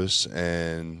Lee Lewis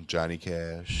and Johnny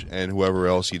Cash and whoever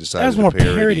else he decided that was to more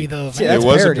parody. parody though. See, It that's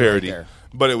was a parody right parody, there.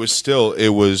 but it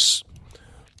was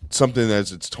something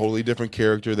that's it's totally different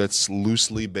character that's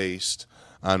loosely based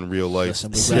on real life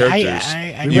Listen, characters.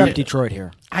 We I rep Detroit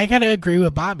here. I gotta agree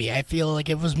with Bobby. I feel like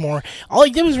it was more. All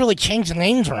he did was really change the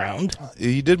names around.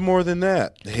 He did more than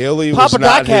that. Haley Papa was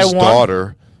not Doc had his one.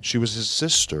 daughter; she was his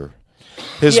sister.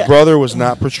 His Yeah. brother was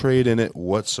not portrayed in it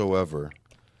whatsoever.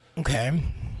 Okay,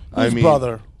 Whose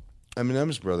brother?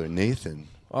 Eminem's brother, Nathan.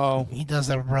 Oh, he does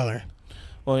have a brother.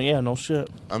 well, yeah, no shit.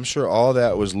 I'm sure all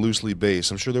that was loosely based.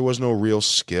 I'm sure there was no real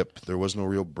Skip. There was no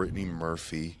real Brittany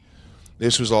Murphy.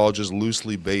 This was all just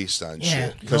loosely based on Yeah,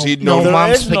 shit. Because no, he'd no known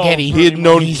mom is no- spaghetti. he had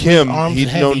known He's Kim. arms He'd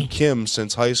heavy. known Kim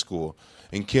since high school,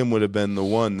 and Kim would have been the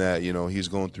one that he's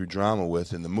going through drama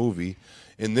with in the movie.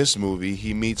 In this movie,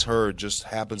 he meets her, just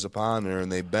happens upon her,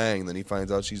 and they bang. Then he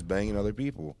finds out she's banging other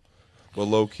people. But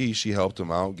low key, she helped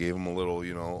him out, gave him a little They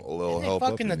help.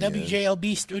 fuck up in the end.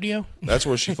 WJLB studio. That's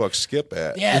where she fucked Skip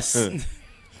at. Yes.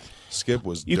 Skip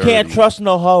was. You dirty. can't trust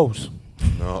no hoes.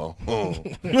 No.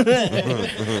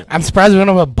 I'm surprised we don't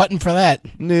have a button for that.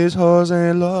 These hoes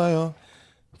ain't loyal.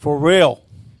 For real.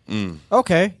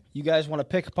 Okay, you guys want to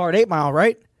pick apart 8 Mile,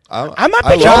 right? I'm not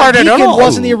I picking love- hard at Deacon all.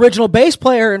 wasn't the original bass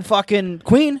player in fucking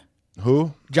Queen.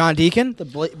 Who? John Deacon, the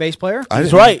bass player. I He's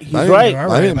didn't- right. He's I didn't- right.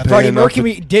 I didn't pay Freddie enough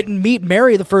Mercury didn't meet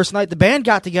Mary the first night the band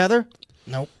got together.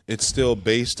 Nope. It's still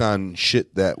based on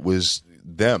shit that was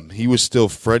them. He was still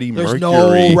Freddie There's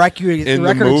Mercury. no record in the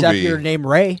record movie. executive named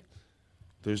Ray.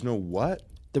 There's no what?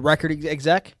 The record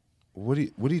exec. What are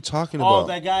you talking Oh, about?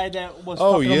 that guy that was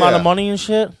Oh, fucking him out yeah. of money and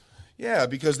shit. Yeah,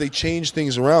 because they changed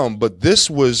things around, but this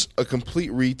was a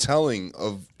complete retelling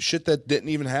of shit that didn't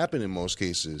even happen in most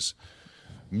cases.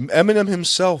 Eminem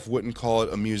himself wouldn't call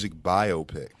it a music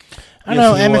biopic. I don't Yes,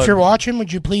 know, he Em. If would. you're watching,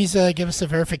 would you please give us a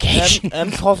verification?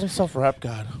 M calls himself Rap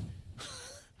God.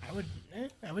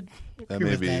 I would That agree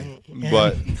may with be, that.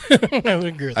 but I would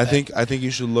agree with I that. think you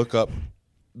should look up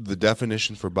the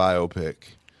definition for biopic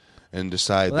and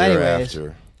decide Well, anyways,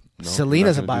 thereafter. No,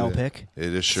 Selena's we're a not gonna do biopic. that.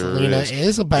 It is sure Selena is.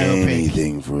 is a biopic.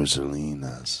 Anything for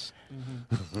Selena's.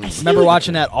 Remember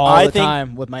watching that all I the think-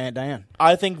 time with my Aunt Diane.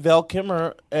 I think Val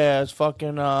Kilmer as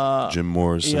fucking Jim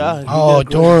Morrison. Yeah. he Oh, did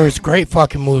great. Doors, great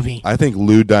fucking movie. I think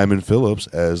Lou Diamond Phillips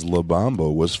as La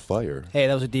Bamba was fire. Hey,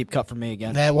 that was a deep cut for me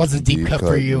again. That was a deep cut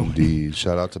for you. Indeed.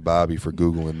 Shout out to Bobby for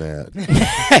Googling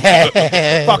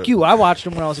that. Fuck you. I watched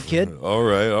him when I was a kid. All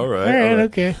right. All right,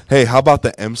 okay. Hey, how about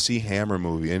the MC Hammer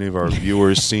movie? Any of our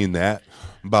viewers seen that?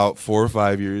 About 4 or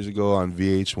 5 years ago on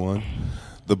VH1?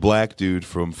 The black dude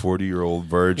from 40-Year-Old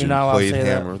Virgin You're not allowed to played say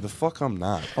that. Hammer. The fuck I'm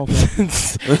not. Okay.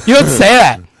 You don't say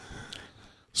that.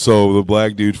 So the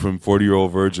black dude from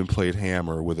 40-Year-Old Virgin played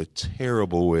Hammer with a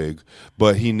terrible wig,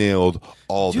 but he nailed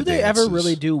all Do the they dances. ever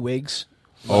really do wigs?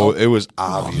 Oh, it was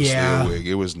obviously Yeah. a wig.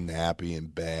 It was nappy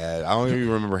and bad. I don't even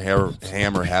remember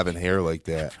Hammer having hair like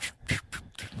that.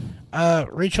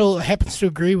 Rachel happens to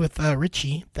agree with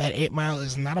Richie that 8 Mile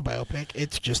is not a biopic.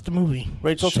 It's just a movie.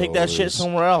 Rachel, take that shit is.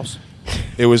 somewhere else.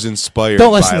 It was inspired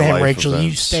Don't listen by to him, life Rachel. You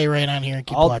events. stay right on here and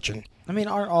keep I'll- watching. I mean,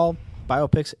 aren't all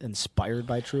biopics inspired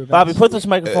by true events? Bobby, put this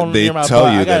microphone They near my tell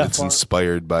butt. I you gotta that it's fart.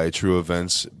 inspired by true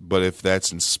events, but if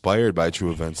that's inspired by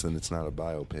true events, then it's not a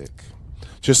biopic.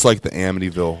 Just like the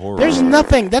Amityville Horror. There's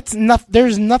nothing.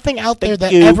 There's nothing out there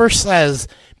that you. ever says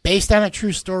based on a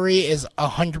true story is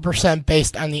 100%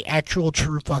 based on the actual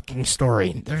true fucking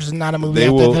story. There's not a movie They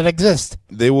out will- there that exists.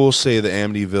 They will say the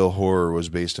Amityville Horror was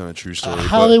based on a true story,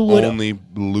 Hollywood- but only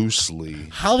loosely.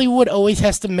 Hollywood always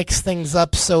has to mix things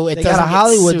up so it They doesn't gotta get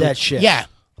Hollywood sued. that shit. Yeah,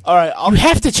 All right. you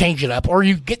have to change it up, or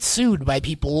you get sued by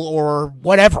people or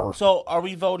whatever. So, are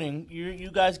we voting? You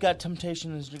guys got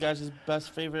Temptation as your guys' best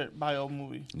favorite bio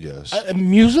movie. Yes. A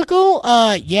musical?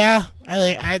 Yeah,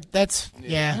 that's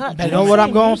yeah. You know what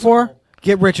I'm going for?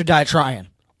 Get Rich or Die Trying.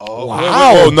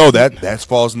 Wow. Oh no, that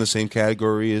falls in the same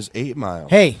category as 8 Mile.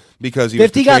 Hey, because he was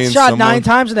 50 got portraying shot someone, 9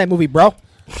 times in that movie, bro.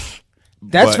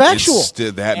 That's but factual. it's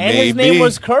still- that And may his name be.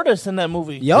 was Curtis in that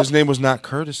movie. Yup. His name was not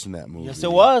Curtis in that movie. Yes,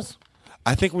 it was.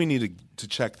 I think we need to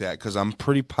check that because I'm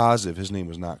pretty positive his name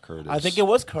was not Curtis. I think it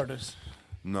was Curtis.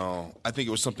 No, I think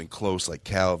it was something close like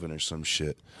Calvin or some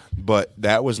shit. But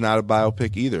that was not a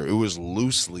biopic either. It was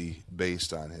loosely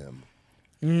based on him.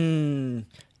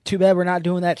 Too bad we're not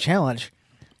doing that challenge.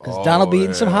 Because Oh, Donald be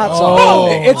eating some hot yeah. sauce.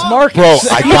 It's Marcus.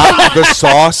 Bro, I got the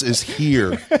sauce is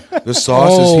here. The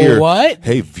sauce is here. what?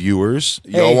 Hey, viewers,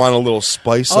 Hey. y'all want a little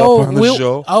spice up on the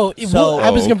show? Well,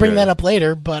 I was gonna bring okay. that up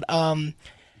later, but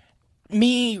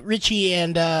me, Richie,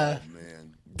 and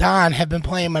Don have been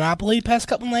playing Monopoly the past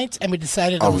couple nights, and we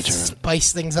decided to I'll return.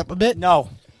 spice things up a bit. No.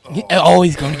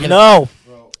 Always going to get it. No.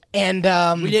 And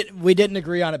We didn't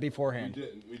agree on it beforehand.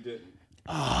 We didn't.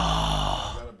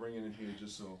 Gotta bring it in here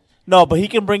just so. No, but he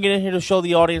can bring it in here to show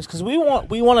the audience because we want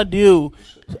to do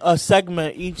a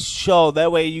segment each show.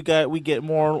 That way, we get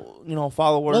more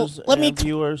followers Well, let me and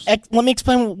viewers. let me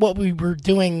explain what we were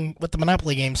doing with the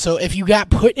Monopoly game. So if you got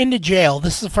put into jail,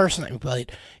 this is the first night we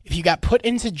played. If you got put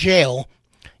into jail,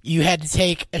 you had to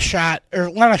take a shot, or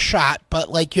not a shot, but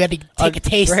like you had to take a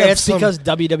taste of Perhaps some. because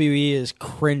WWE is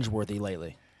cringeworthy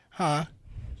lately. Huh?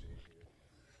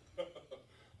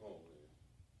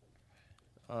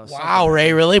 Wow,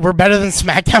 Ray, really? We're better than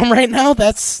SmackDown right now?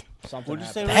 That's Something What'd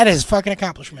you say? that is fucking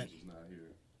accomplishment.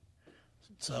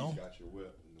 So,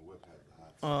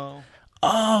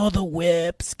 oh, the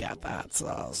whip's got that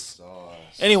sauce.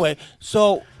 Anyway,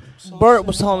 so Bert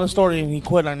was telling the story and he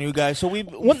quit on you guys. So we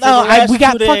Well, for the no, last we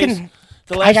got 2 days, fucking.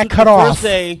 the I last got two- cut the off.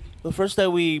 The first day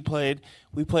we played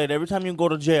every time you go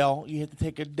to jail, you have to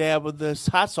take a dab of this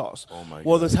hot sauce. Oh my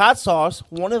Well, God. this hot sauce,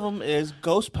 one of them is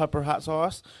ghost pepper hot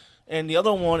sauce, and the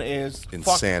other one is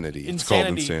Insanity. It's called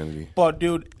Insanity. But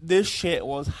dude, this shit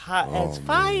was hot as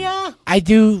fire. I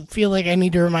do feel like I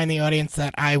need to remind the audience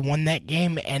that I won that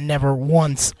game and never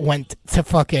once went to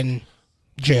fucking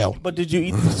jail. But did you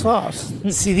eat the sauce?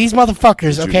 See, these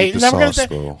motherfuckers, Did you okay? eat the Now we're sauce,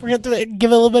 gonna though? give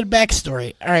a little bit of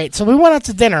backstory. All right, so we went out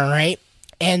to dinner, right?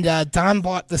 And Don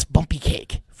bought this bumpy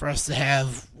cake for us to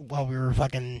have while we were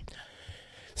fucking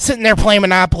sitting there playing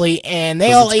Monopoly, and they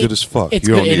 'Cause all it's ate. good as fuck. It's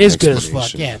You good. don't It need is an good as fuck.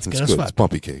 explanation. Yeah, it's good as good. fuck. It's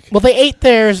bumpy cake. Well, they ate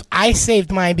theirs. I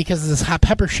saved mine because of this hot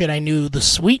pepper shit. I knew the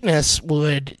sweetness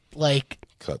would like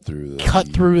Cut through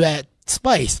that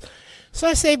spice. So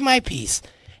I saved my piece.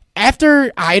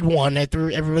 After I'd won,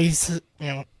 after everybody's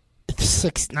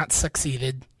not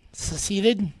succeeded.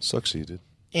 Succeeded.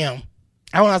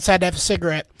 I went outside to have a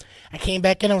cigarette. I came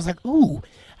back in. I was like, ooh,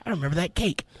 I remember that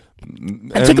cake.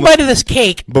 I took a bite of this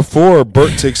cake. Before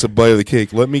Bert takes a bite of the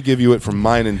cake, let me give you it from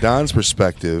mine and Don's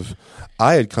perspective.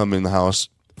 I had come in the house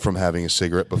from having a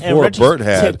cigarette And before Richie Bert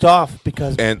had. ticked off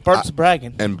because And Bert's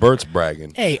bragging. And Bert's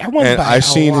bragging. Hey, I went And by I a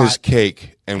seen lot. his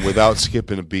cake, and without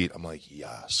skipping a beat, I'm like,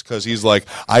 yes, because he's like,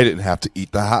 I didn't have to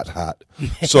eat the hot,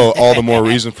 so all the more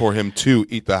reason for him to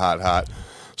eat the hot.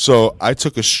 So I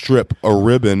took a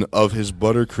ribbon of his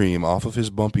buttercream off of his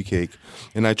bumpy cake,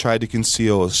 and I tried to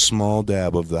conceal a small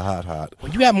dab of the hot.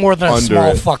 You got more than a under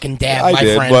small it. fucking dab, I my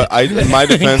did, friend. but in my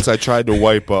defense, I tried to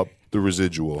wipe up the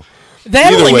residual.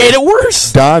 That Either only way, made it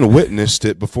worse. Don witnessed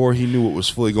it before he knew what was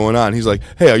fully going on. He's like,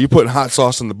 "Hey, are you putting hot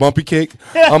sauce on the bumpy cake?"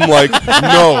 I'm like,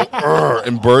 "No."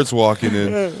 And Bert's walking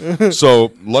in.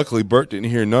 So luckily, Bert didn't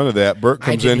hear none of that. Bert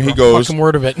comes in. He goes, fucking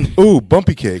word of it. "Ooh,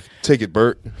 bumpy cake. Take it,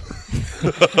 Bert."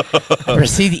 I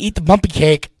proceeded to eat the bumpy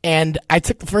cake, and I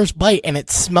took the first bite, and it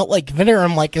smelled like vinegar.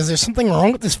 I'm like, is there something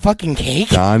wrong with this fucking cake?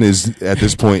 Don is at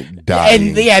this point dying.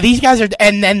 And yeah, these guys are,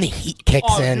 and then the heat kicks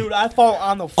Oh, in. dude, I fall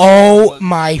on the floor. Oh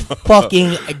my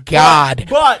fucking god!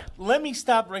 But let me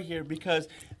stop right here because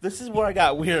this is where I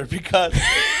got weird. Because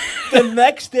the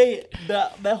next day,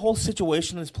 that whole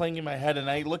situation is playing in my head, and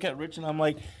I look at Rich and I'm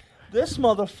like, this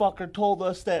motherfucker told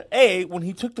us that when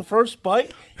he took the first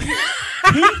bite,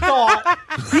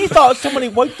 he thought somebody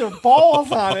wiped their balls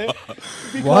on it.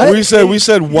 What? We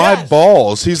said why Yes.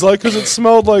 balls? He's like, because it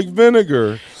smelled like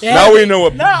vinegar. Yeah. Now we know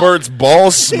what No. Bert's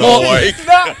balls smell like.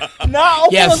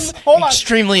 Yes, hold on.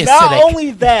 extremely Not acidic.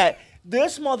 only that,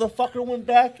 this motherfucker went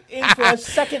back in for a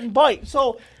second bite.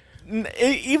 So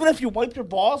even if you wiped your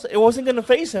balls, it wasn't going to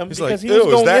face him He's because like, he was ew,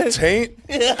 is going that in. taint?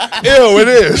 Ew, it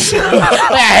is. I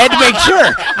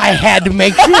had to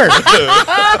make sure.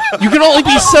 You can only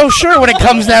be so sure when it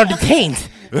comes down to taint.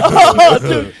 Oh,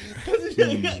 dude.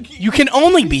 You can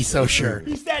only be so sure.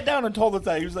 He sat down and told us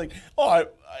that. He was like,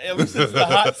 at least it's the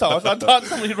hot sauce. I thought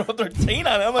somebody rubbed their taint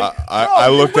on it. I'm like, I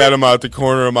looked at him out the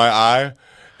corner of my eye,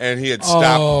 and he had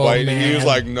stopped Oh, biting. He was man.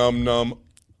 like, num.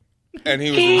 And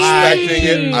he was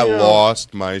respecting it. I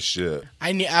lost my shit.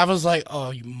 I was like,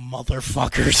 oh, you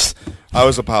motherfuckers. I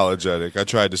was apologetic. I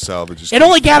tried to salvage his It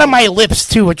only got on my lips,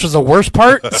 too, which was the worst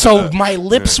part. So my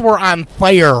lips were on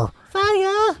fire.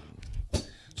 Fire.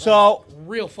 So,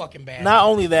 Real fucking bad. not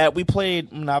only that, we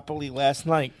played Monopoly last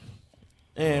night,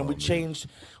 and we changed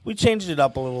it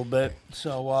up a little bit.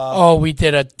 So, Oh, we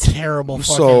did a terrible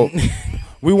So fucking...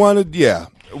 we wanted,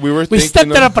 we were we thinking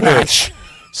stepped it of up a notch.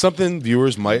 something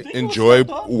viewers might enjoy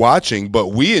watching, but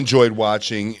we enjoyed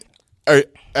watching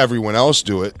everyone else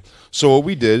do it. So what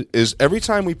we did is every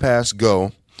time we passed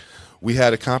go, we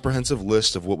had a comprehensive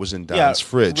list of what was in Don's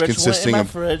fridge, Rich went in consisting my of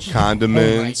fridge.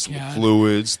 condiments, Oh my God.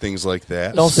 fluids, things like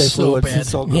that. don't say So fluids. bad. It's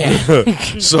so good.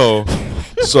 Yeah. So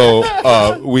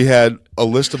we had a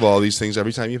list of all these things.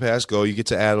 Every time you pass go, you get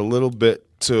to add a little bit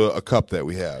to a cup that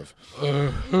we have.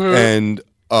 And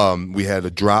we had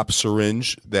a drop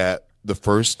syringe that the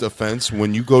first offense,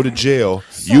 when you go to jail,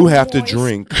 you have to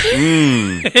drink.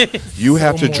 You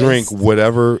have to drink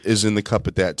whatever is in the cup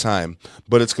at that time,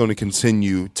 but it's going to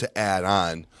continue to add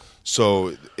on.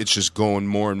 So it's just going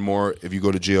more and more if you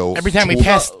go to jail. Every time we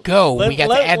passed go, we got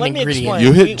to add an let me ingredient. explain.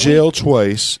 You hit we- jail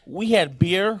twice. We had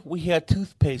beer, we had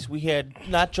toothpaste, we had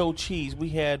nacho cheese, we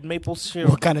had maple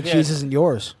syrup. What kind of we cheese had isn't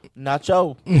yours?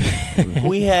 Nacho.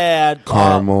 We had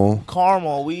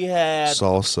Caramel. We had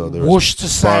Salsa. There was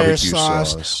Worcestershire barbecue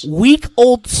sauce, weak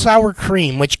old sour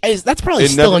cream, that's probably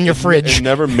still in your fridge. It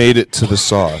never made it to the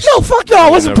sauce. No, fuck no, I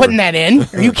wasn't Never. putting that in.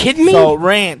 Are you kidding me? so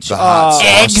ranch. The hot sauce.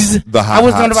 Eggs. The hot, I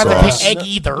wasn't hot about to sauce. pick egg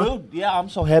either. Dude, yeah, I'm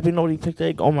so happy nobody picked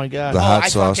egg. Oh my god. The hot I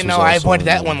sauce fucking was know. I also avoided in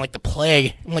that there. one like the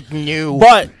plague. I'm like, new.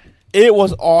 But it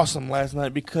was awesome last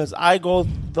night because I go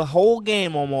the whole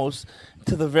game almost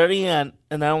to the very end,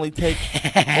 and I only take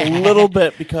a little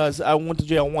bit because I went to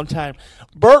jail one time.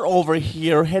 Bert over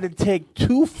here had to take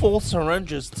 2 full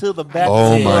syringes to the back.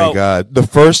 Oh of the my throat. God. The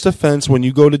first offense, when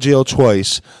you go to jail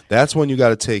twice, that's when you got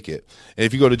to take it. And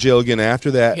if you go to jail again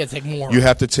after that, You gotta take more. you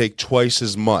have to take twice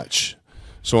as much.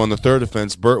 So on the third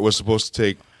offense, Bert was supposed to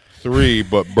take 3,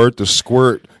 but Bert the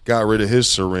Squirt got rid of his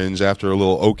syringe after a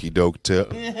little okey doke tip.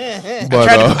 But,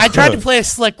 I tried to play a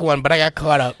slick one, but I got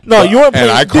caught up. No, you weren't And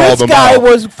playing. I called This him guy out.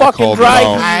 was I fucking called him dry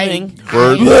out. cleaning.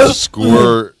 Bert the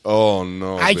Squirt. Oh,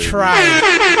 no. I baby. tried.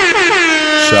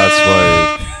 Shots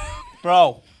fired.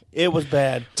 Bro, it was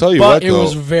bad. Tell you But what, It though.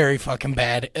 was very fucking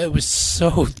bad. It was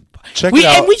so. Check it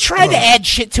out. And we tried to add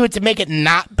shit to it to make it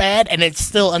not bad, and it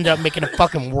still ended up making it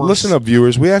fucking worse. Listen up,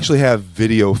 viewers. We actually have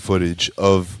video footage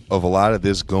of a lot of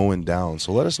this going down.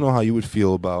 So let us know how you would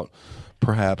feel about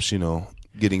perhaps,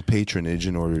 getting patronage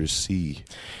in order to see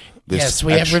this Yes,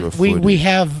 we extra have we footage.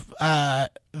 have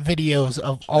videos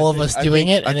of all of us doing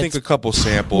it, I and think it's a couple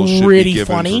samples should pretty be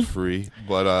given funny. for free.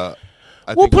 But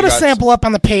I We'll think we put a got sample up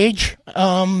on the page.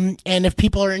 And if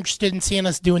people are interested in seeing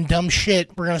us doing dumb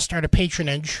shit, we're gonna start a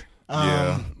patronage.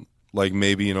 Yeah. Like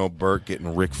maybe, Burt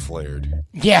getting Ric Flared.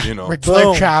 Yeah, You know. Ric Flair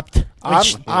Boom. chopped. I'm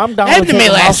down That with happened to me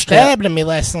taking last. mouse That trap. happened to me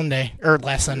last Sunday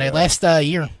last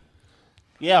year.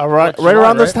 Yeah, right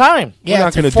around this time. Yeah, We're not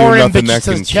it's a going to do foreign nothing bitch that to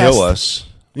can his chest. kill us.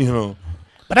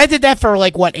 But I did that for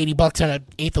like what, $80 on an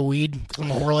eighth of weed. 'Cause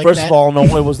I'm a whore like First that. of all, no,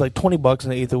 it was like $20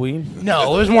 an eighth of weed.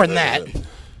 No, it was more than that.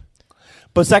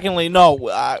 But secondly,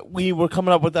 no, we were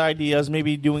coming up with ideas,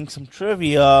 maybe doing some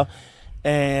trivia,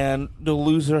 and the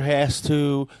loser has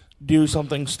to do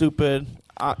something stupid,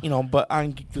 but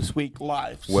on Geek This Week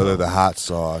live. So. Whether the hot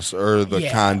sauce or the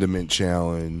Yeah. condiment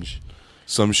challenge,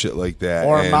 some shit like that.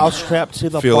 Or a And mousetrap to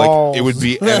the I feel balls. like it would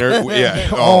be yeah.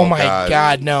 Oh, my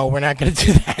God, no, we're not gonna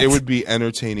do that. It would be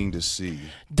entertaining to see.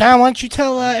 Don, why don't you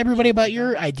tell everybody about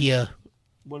your idea?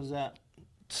 What is that?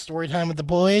 Story time with the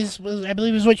boys, I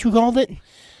believe is what you called it.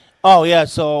 Oh, yeah,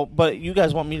 but you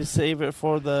guys want me to save it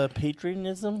for the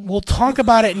patriotism? We'll talk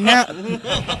about it now.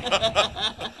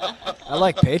 I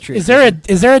like Patriots.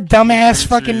 Is there a dumbass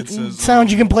fucking Patriotism.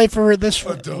 sound you can play for this?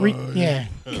 Yeah,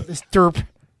 this derp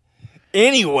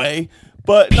Anyway,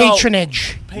 but no,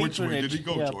 patronage. patronage. Which way did he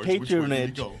go, Yeah, George? Which way did he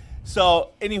patronage. go? So,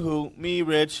 anywho, me,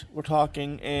 Rich, we're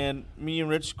talking, and me and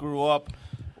Rich grew up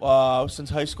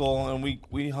since high school, and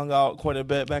we hung out quite a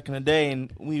bit back in the day,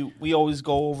 and we always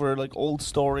go over like old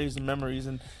stories and memories,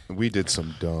 and We did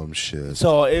some dumb shit.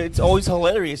 so it's always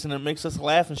hilarious, and it makes us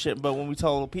laugh and shit. But when we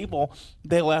tell the people,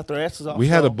 they laugh their asses off. We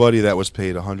had so. a buddy that was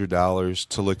paid $100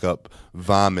 to lick up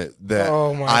vomit that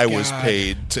Oh, my I was God.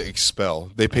 paid to expel.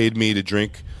 They paid me to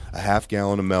drink a half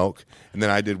gallon of milk, and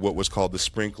then I did what was called the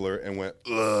sprinkler and went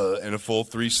in a full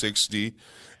 360,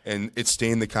 and it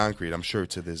stained the concrete, I'm sure,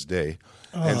 to this day.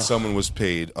 And someone was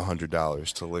paid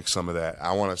 $100 to lick some of that.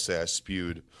 I want to say I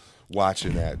spewed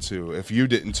watching that, too. If you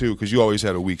didn't, too, because you always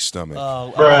had a weak stomach.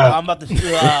 I'm about to.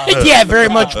 Yeah, very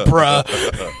much, bruh.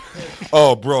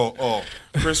 Oh, bro. Oh,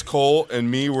 Chris Cole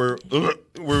and me were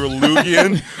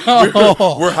loogiing.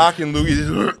 We're hocking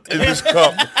loogies in this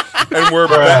cup, and we're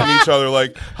betting each other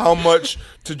like how much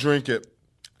to drink it.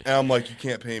 And I'm like, you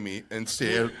can't pay me. And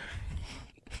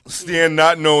Stan,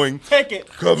 not knowing, Take it.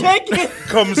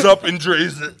 comes up and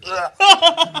drains it.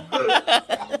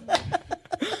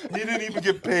 He didn't even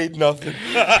get paid nothing.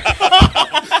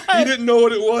 He didn't know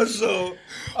what it was, so.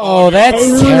 Oh,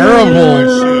 that's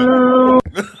terrible.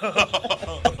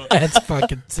 That's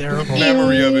fucking terrible.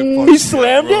 Memory of it. He fucks me,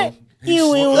 slammed bro. it? He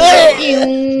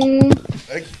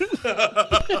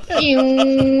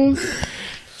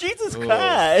Jesus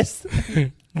Christ.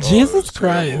 Jesus It's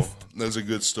terrible. Christ. That's a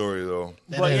good story, though.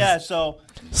 But is. yeah, so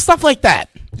Stuff like that.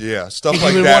 Yeah, stuff You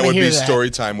like would that wanna would hear be that. story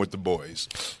time with the boys.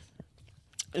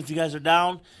 if you guys are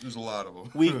down, There's a lot of them.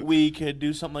 we could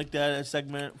do something like that, a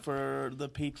segment for the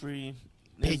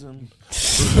patriotism.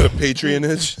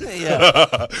 Patronage?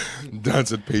 Yeah. Don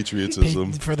said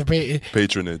patriotism. For the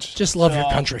Patronage. just love your So-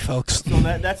 country, folks. So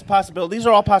that's a possibility. These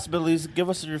are all possibilities. Give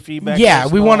us your feedback. Yeah, Let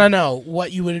us we know. want to know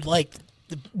what you would like.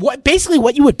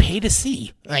 What you would pay to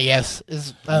see? I guess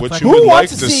is What fucking- you would Who like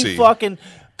wants to to see see. fucking?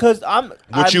 Because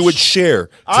What you would share.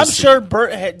 to I'm see. sure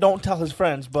Bert don't tell his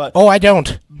friends, but Oh, I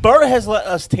don't. Bert has let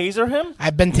us taser him.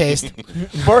 I've been tased.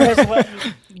 Bert has let.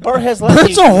 Bert has let.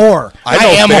 Bert's me- a whore. I know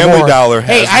am a Family whore. Dollar has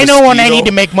Hey, I know when I mosquito- need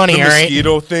to make money. the All right.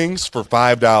 mosquito things for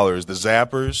 $5. The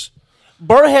zappers.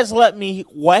 Bert has let me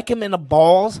whack him in the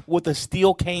balls with a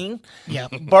steel cane. Yeah.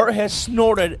 Bert has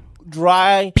snorted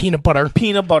dry Peanut butter.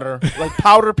 peanut butter, like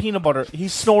powder peanut butter. He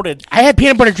snorted. I had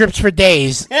peanut butter drips for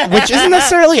days, which isn't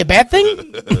necessarily a bad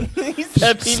thing. He's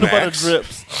had peanut butter Snacks.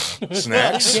 drips.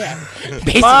 Snacks.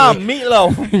 Basically. Mom,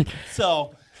 meatloaf.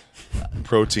 So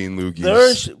Protein loogies.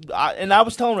 there's, and I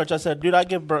was telling Rich, I said, dude, I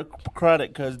give Bert credit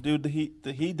because, dude,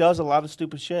 he does a lot of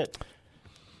stupid shit.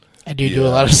 I do a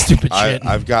lot of stupid shit.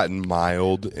 I've gotten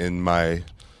mild in my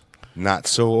not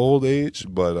so old age,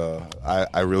 but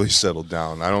I really settled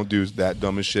down. I don't do that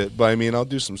dumb as shit, but I mean, I'll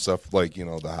do some stuff like,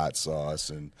 the hot sauce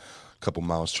and a couple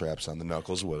mouse traps on the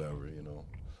knuckles, whatever,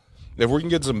 If we can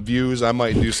get some views, I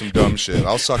might do some dumb shit.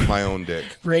 I'll suck my own dick.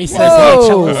 Ray says,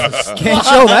 Whoa! Can't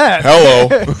show that.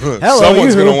 Hello.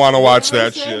 Someone's you. going to want to watch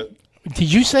that shit.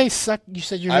 "Did you say suck?" You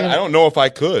said you're I gonna. don't know if I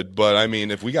could, but I mean,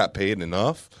 if we got paid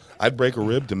enough, I'd break a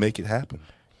rib to make it happen.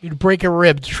 You'd break a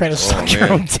rib to try to suck your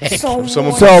man. own dick.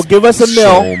 So give us a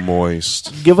So mill.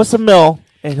 moist. Give us a mill,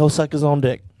 and he'll suck his own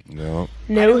dick. No.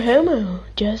 No homo.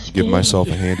 Just Give kidding. myself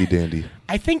a handy dandy.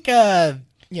 I think the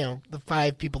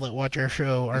 5 people that watch our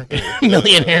show aren't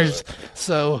millionaires.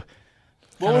 So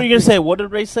What were you gonna say? What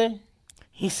did Ray say?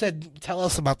 he said, "Tell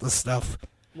us about this stuff."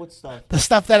 What stuff?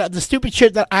 The stupid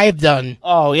shit that I've done.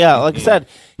 Oh yeah, like I said,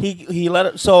 he let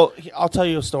it. So I'll tell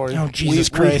you a story. Oh, Jesus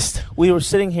Christ. We were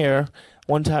sitting here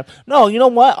one time. No, you know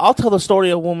what? I'll tell the story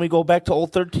of when we go back to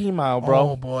Old 13 Mile,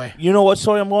 bro. Oh boy. You know what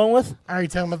story I'm going with? Are you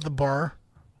talking about the bar?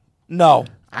 No.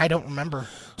 I don't remember.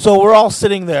 So we're all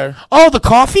sitting there. Oh, the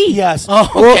coffee? Yes.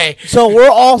 Oh, okay. So we're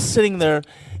all sitting there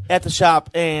at the shop,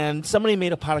 and somebody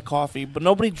made a pot of coffee, but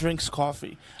nobody drinks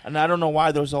coffee, and I don't know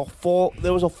why. There was a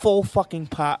full fucking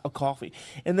pot of coffee,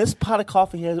 and this pot of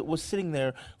coffee was sitting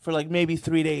there for like maybe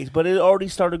 3 days, but it already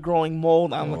started growing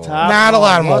mold on the top. Not a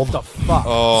lot of mold. What the fuck?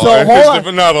 Oh, So, hold on.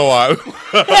 it's not a lot.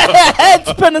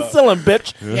 It's penicillin,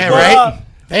 bitch. Yeah, right?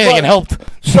 They think it helped.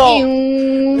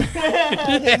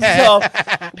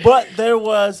 But there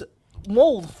was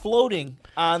mold floating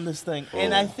on this thing,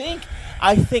 and I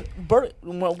think Bert.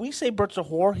 When we say Bert's a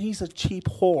whore, he's a cheap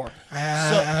whore.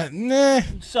 Nah.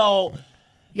 So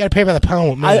You got to pay by the pound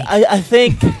with me. I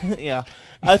think yeah.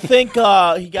 I think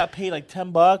he got paid like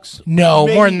 $10. No,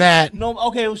 more than that. No,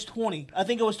 okay, it was 20. I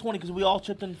think it was 20 because we all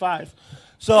chipped in 5.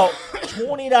 So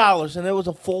 $20, and it was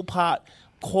a full pot,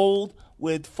 cold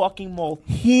with fucking mold.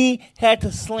 He had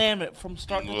to slam it from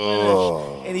start to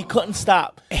finish, and he couldn't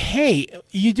stop. Hey,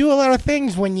 you do a lot of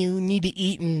things when you need to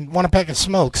eat and want a pack of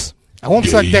smokes. I won't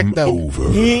suck dick though.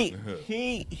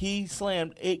 He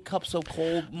slammed 8 cups of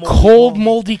cold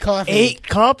Moldy coffee. 8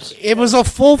 cups? It was a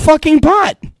full fucking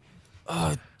pot.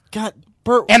 God,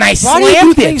 Bert. And I why do you do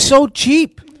slammed it. things so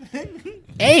cheap?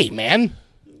 Hey, man.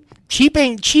 Cheap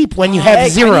ain't cheap when you have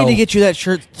zero. I need to get you that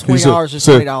shirt. $20 is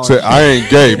 $20. Say, I ain't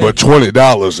gay, but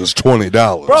 $20 is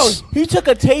 $20. Bro, he took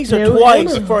a taser No,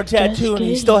 twice no, for a tattoo, and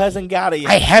he still hasn't got it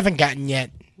yet. I haven't gotten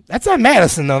yet. That's on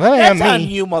Madison, though. That ain't That's on me.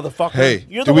 you, motherfucker. Hey,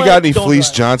 You're do the we one got that any don't Fleece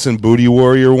drive. Johnson Booty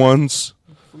Warrior ones?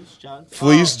 Fleece Johnson?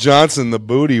 Fleece Johnson, the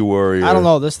Booty Warrior. I don't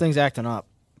know. This thing's acting up.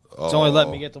 It's only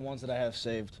letting me get the ones that I have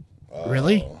saved.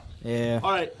 Really? Yeah.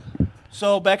 All right.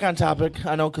 So back on topic.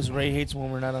 I know because Ray hates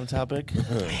when we're not on topic. We were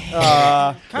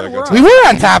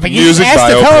on topic. You just Music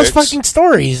asked to tell us biopics. fucking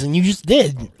stories, and you just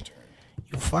did.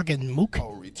 You fucking mook.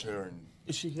 Return.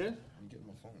 Is she here? I'm getting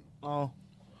my phone. Oh.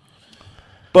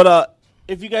 But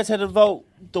if you guys had to vote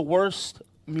the worst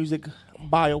music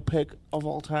biopic of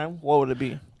all time, what would it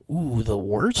be? Ooh, the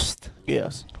worst?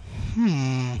 Yes.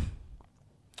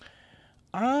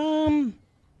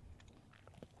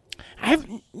 I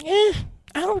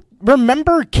don't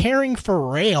remember caring for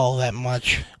Ray all that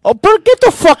much. Oh, Bert, get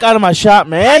the fuck out of my shop,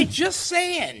 man. Just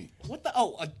saying. What the?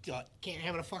 Oh, can't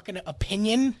have a fucking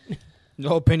opinion.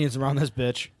 No opinions around this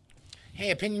bitch.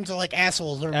 Hey, opinions are like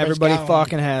assholes. Everybody got one.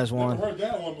 fucking has one. Heard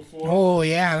that one before. Oh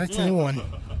yeah, that's a new one.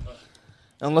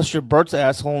 Unless your Bert's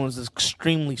asshole and is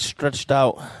extremely stretched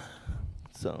out.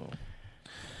 So,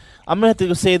 I'm going to have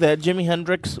to say that Jimi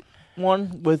Hendrix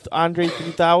one with Andre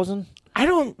 3000, I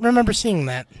don't remember seeing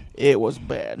that. it was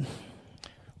bad.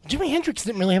 Jimi Hendrix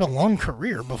didn't really have a long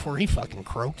career before he fucking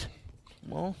croaked.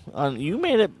 Well, you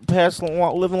made it past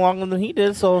living longer than he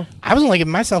did, so... I was only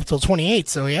giving myself till 28,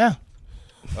 so yeah.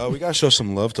 We got to show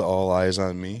some love to All Eyes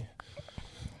on Me.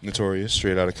 Notorious,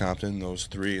 Straight Outta Compton. Those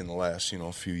 3 in the last,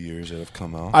 few years that have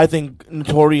come out. I think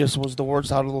Notorious was the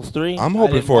worst out of those 3. I'm I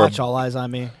hoping didn't for watch All Eyes on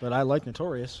Me, but I like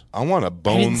Notorious. I want a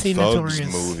Bone see Thugs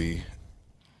Notorious. movie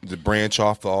to branch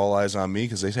off the All Eyes on Me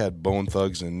because they had Bone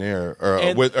Thugs in there, or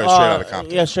And, Straight Outta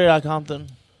Compton, Yeah, Straight Outta Compton.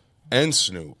 and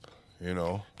Snoop.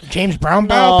 The James Brown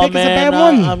No, biopic is a man, bad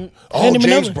one. I'm- didn't even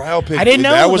James know- Brown pick. I didn't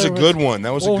know that was a there good one.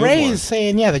 That was Well, a good Ray one. is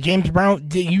saying, the James Brown.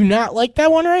 Do you not like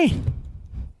that one, Ray?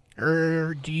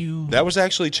 Or do you? That was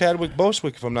actually Chadwick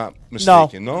Bosewick, if I'm not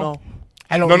mistaken. No,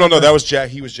 I don't. no. remember. That was Jack.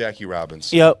 He was Jackie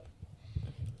Robinson. Yep.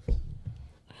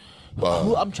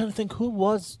 Uh, I'm trying to think who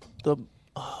was the...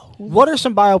 What are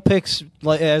some biopics,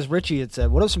 like as Richie had said,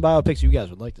 what are some biopics you guys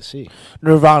would like to see?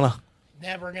 Nirvana.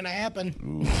 Never gonna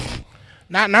happen.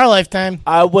 Not in our lifetime.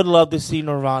 I would love to see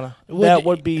Nirvana. That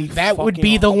would be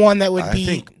the one that would I be.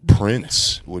 think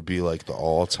Prince would be like the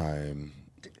all-time.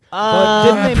 But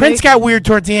didn't they Prince got weird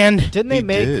towards the end. Didn't they He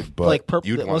make did, but like purple?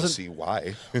 you'd want to wasn't see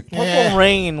why. Purple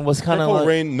Rain was kind of Purple like...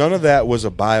 Rain. None of that was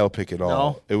a biopic at all.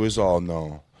 No? It was all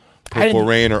no. I Purple didn't-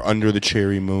 Rain or Under the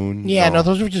Cherry Moon. Yeah, no,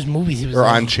 those were just movies. He was or in.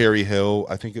 On Cherry Hill.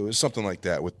 I think it was something like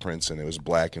that with Prince, and it was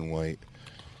black and white.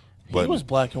 He was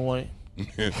black and white.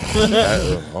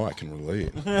 I can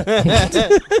relate.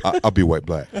 I'll be white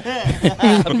black.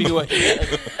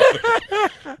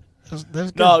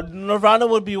 That's good. No, Nirvana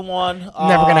would be one.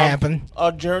 Never gonna happen.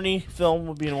 A Journey film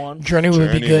would be one. Journey would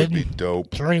Journey be good. would be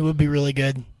dope. Journey would be really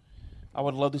good. I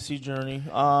would love to see Journey.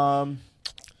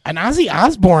 An Ozzy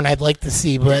Osbourne, I'd like to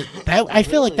see, but that I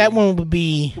feel like that one would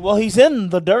be. Well, he's in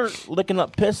the dirt licking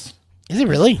up piss. Is it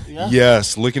really? Yeah.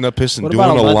 Yes, licking up piss and What doing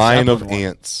about a a Led line of Zeppelin one?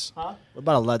 ants. What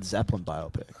about a Led Zeppelin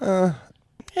biopic?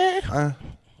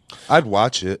 I'd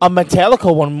watch it. A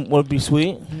Metallica one would be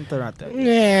sweet. They're not that.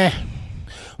 Yeah.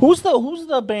 Who's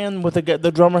the band with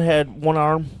the drummer had one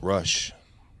arm? Rush.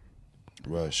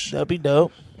 That'd be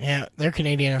dope. Yeah, they're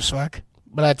Canadian as fuck.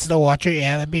 But I'd still watch it.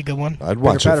 Yeah, that'd be a good one. I'd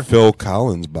watch better. a Phil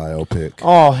Collins biopic.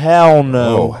 Oh hell Oh,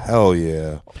 no! hell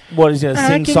yeah. What is he gonna I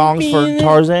sing can songs for feel it.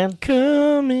 Tarzan?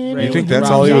 Coming. You think that's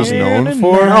all he was known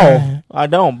for? No, I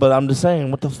don't. But I'm just saying,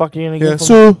 what the fuck are you gonna Yeah,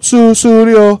 get from?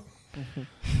 studio.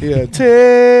 Yeah,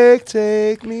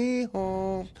 take me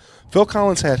home. Phil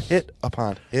Collins had hit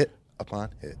upon hit upon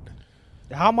hit.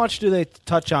 How much do they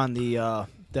touch on the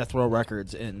Death Row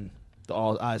Records in the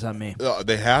All Eyes on Me?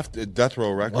 They have to. Death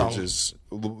Row Records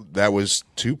that was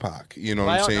Tupac. You know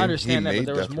what I'm saying? I understand He that, but made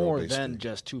there was Death Row, more basically. than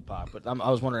just Tupac. But I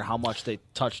was wondering how much they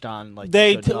touched on. Like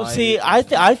They Good Night. see.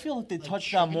 I feel like they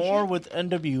touched on more with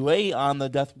NWA on the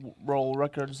Death Row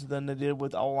Records than they did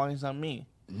with All Eyes on Me.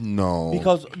 No,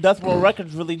 Because Death Row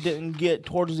Records really didn't get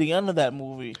towards the end of that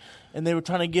movie, and they were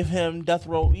trying to give him Death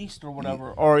Row East or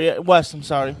whatever, or West. I'm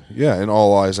sorry. yeah, and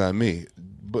All Eyes on Me.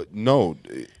 But no,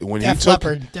 when Def he took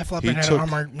Leppard. Def Leppard he had took-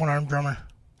 an one-armed drummer.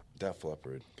 Def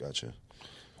Leppard, gotcha.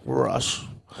 Rush.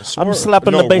 I swore- I'm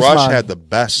slapping no, the bass Rush line. had the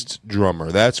best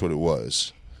drummer. That's what it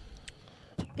was.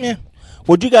 Yeah.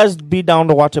 Would you guys be down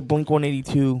to watch a Blink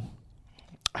 182?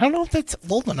 I don't know if that's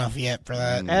old enough yet for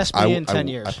that. Ask me in 10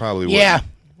 years. I probably would. Yeah.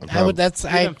 I I would. That's.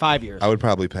 Give them 5 years. I would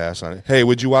probably pass on it. Hey,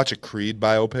 would you watch a Creed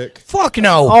biopic? Fuck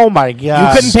no. Oh my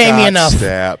god! You couldn't pay me Scott enough.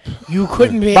 Stapp. You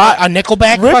couldn't be But a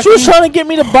Nickelback. Rich fucking- was trying to get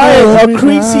me to buy a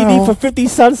Creed CD for 50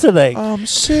 cents today. I'm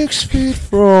 6 feet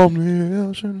from the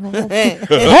ocean. Hold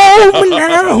me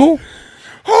now.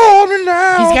 Hold me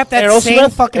now. He's got that Aerosmith? same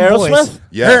fucking voice. Aerosmith?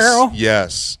 Yes, Earl.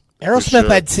 yes. for Aerosmith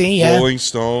sure. I'd see, yeah. Rolling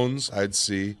Stones, I'd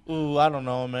see. Ooh, I don't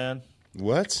know, man.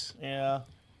 What? Yeah,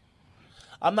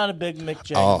 I'm not a big Mick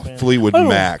Jagger Oh, fan. Fleetwood Oh.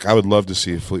 Mac. I would love to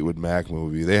see a Fleetwood Mac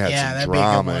movie. They had Yeah, some that'd be a good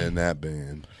drama one. in that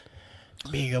band.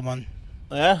 Be a good one.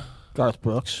 Yeah, Garth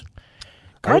Brooks.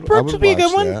 Garth Brooks would be a good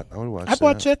watch one. that. I would watch I'd that.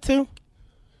 watch that too.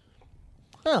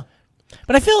 Huh.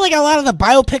 But I feel like a lot of the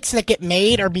biopics that get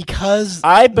made are because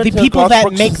I've been the to people Garth that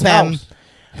Brooks' make them house.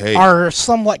 Hey, are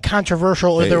somewhat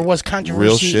controversial, or Hey, there was real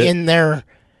controversy shit. in their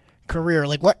career.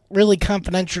 Like what really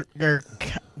confidential or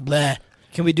bleh.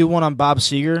 Can we do one on Bob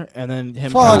Seger and then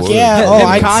him? Fuck constantly- yeah! him Oh,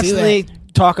 I'd see constantly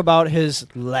that. talk about his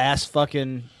last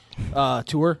fucking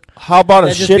tour. How about a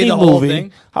That'd just be shitty the whole movie?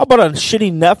 thing? How about a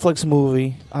shitty Netflix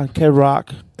movie on Kid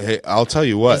Rock? hey, I'll tell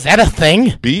you what. Is that a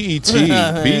thing?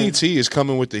 BET is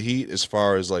coming with the heat as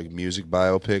far as like music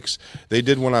biopics. They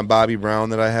did one on Bobby Brown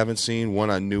that I haven't seen, one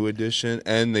on New Edition,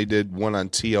 and they did one on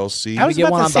TLC. I was get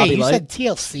about one to on say Bobby you Light? said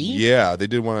TLC. Yeah, they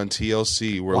did one on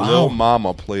TLC where Wow. Lil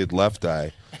Mama played Left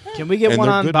Eye. Can we get And one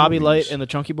they're on good Bobby movies. Light and the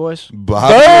Chunky Boys?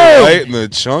 Bobby Boom! Light and the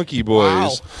Chunky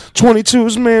Boys.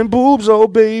 22's man boobs, oh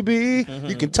baby.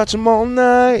 You can touch them all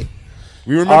night.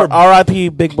 We remember R.I.P.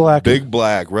 Big Black. Big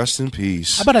Black, rest in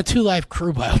peace. How about a 2 Live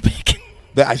Crew biopic?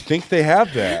 I think they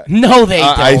have that. No, they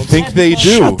don't. I think they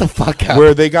do. Shut the fuck up.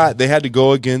 Where they had to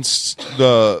go against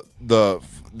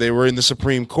they were in the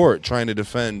Supreme Court trying to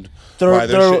defend why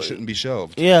their shit shouldn't be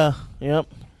shelved. Yeah. Yep.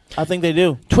 I think they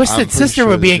do. I'm Twisted pretty Sister sure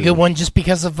would be they a do. good one just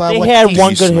because of They what had Dee-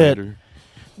 one good hit. Snyder.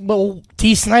 Well,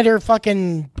 Dee Snyder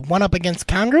fucking went up against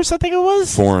Congress, I think it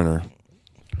was. Foreigner.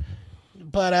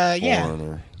 But yeah,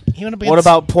 Foreigner. he went up against. What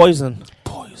about Poison?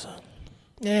 Poison.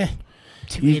 Yeah,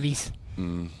 280s.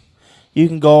 You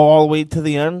can go all the way to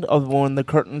the end of when the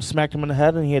curtain smacked him in the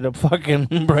head and he had a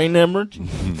fucking brain hemorrhage.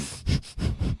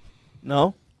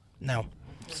 No. No,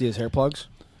 See his hair plugs?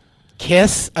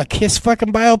 a Kiss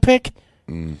fucking biopic.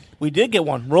 We did get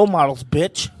one. Role models,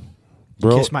 bitch.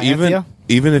 Bro, Kiss My even Anthea?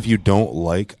 even if you don't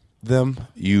like them,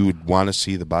 you'd want to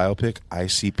see the biopic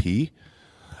ICP.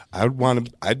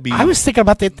 I'd be I was thinking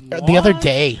about that the other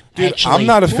day. Actually, I'm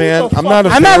not a fan. the I'm not a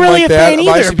fuck- fan. I'm not really like a that fan of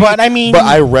either, ICP, but I mean- but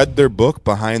I read their book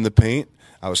Behind the Paint.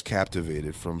 I was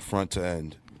captivated from front to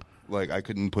end. Like I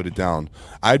couldn't put it down.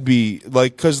 I'd be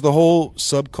like, because the whole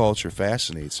subculture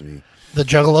fascinates me. the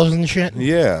Juggalos and shit. Do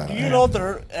Yeah, you know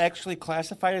they're actually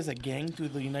classified as a gang through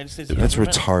the United States that's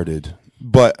government? retarded.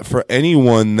 But for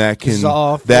anyone that This is can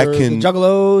all for that the can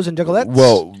juggalos and juggalettes.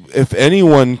 well, if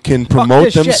anyone can promote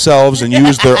this shit. themselves and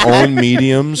use their own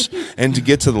mediums and to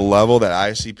get to the level that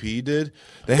ICP did,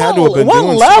 they had to have been what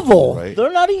doing level? something, right?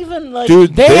 They're not even like.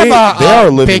 Dude, They have a they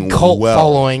are living big cult well.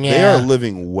 following, They yeah. are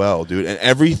living well, dude. And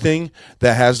everything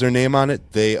that has their name on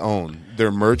it, they own.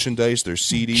 Their merchandise, their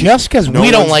CDs. Just because no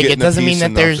we don't one's like it getting a doesn't mean piece that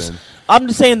of there's nothing. I'm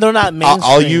just saying they're not mainstream.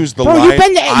 I'll use the Bro, line. you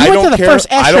went to the first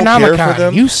I don't care for Astronomicon.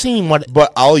 them. You've seen what.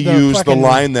 But I'll use the fucking-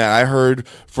 line that I heard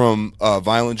from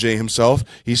Violent J himself.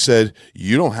 He said,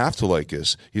 "You don't have to like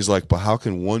us." He's like, "But how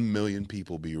can 1 million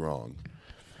people be wrong?"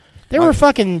 They were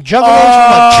fucking juggalos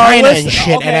from like China listen, and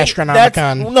shit okay, at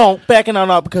Astronomicon. No, backing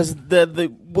on up because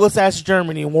let's ask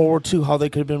Germany in World War II how they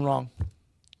could have been wrong.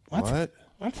 What?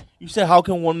 What? You said how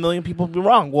can 1 million people be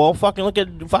wrong? Well, fucking look at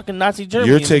fucking Nazi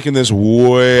Germany. You're taking this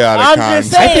way out of I'm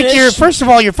context. just saying. I think you're. First of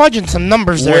all, you're fudging some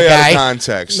numbers there, Way out guy. of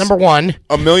context. Number one.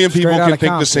 1 million people Straight can outta think the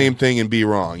Compton. same thing and be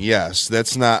wrong. Yes,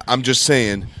 that's not. I'm just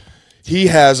saying, he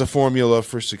has a formula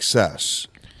for success,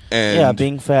 and Yeah,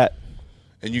 being fat.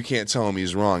 and you can't tell him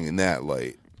he's wrong in that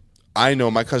light. I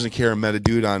know my cousin Karen met a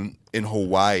dude in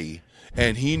Hawaii,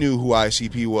 and he knew who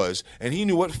ICP was, and he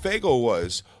knew what Faygo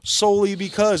was solely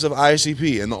because of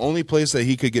ICP. And the only place that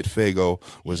he could get Faygo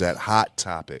was at Hot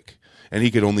Topic, and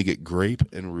he could only get grape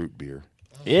and root beer.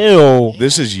 Ew.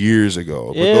 This is years ago,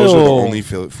 but those are the Ew. only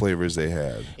flavors they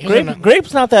had.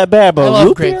 Grape's not that bad, but I love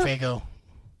root grape beer? Faygo.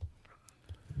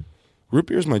 Root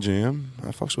beer's my jam. I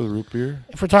fucks with root beer.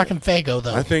 If we're talking Faygo,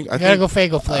 though, I think you gotta go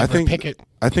Faygo flavor. I think Pick it.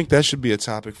 I think that should be a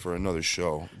topic for another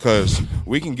show because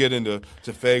we can get into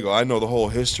Faygo. I know the whole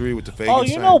history with the Faygo. Oh,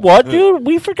 you know what, dude?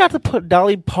 We forgot to put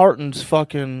Dolly Parton's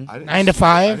fucking. 9 to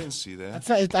 5. I didn't see that. That's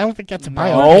not, I don't think that's a No,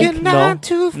 bio.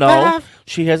 no.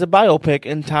 She has a biopic,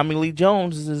 and Tommy Lee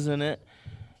Jones is in it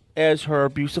as her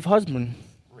abusive husband.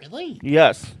 Really?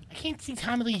 Yes. I can't see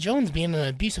Tommy Lee Jones being an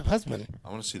abusive husband. I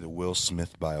want to see the Will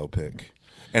Smith biopic,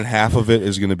 and half of it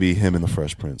is going to be him in the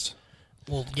Fresh Prince.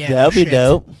 Well, yeah, That'd be shit.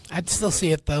 dope. I'd still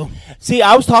see it though. See,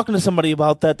 I was talking to somebody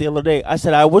about that the other day. I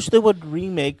said I wish they would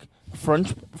remake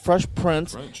Fresh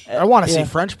Prince. I want to Yeah. see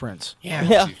French Prince. Yeah.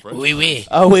 Yeah. Oui, oui.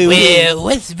 Oh, oui.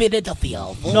 West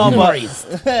Philadelphia. No, but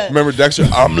Remember Dexter?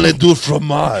 Omelette du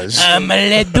fromage.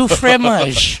 Omelette du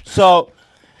fromage. so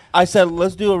I said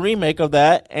let's do a remake of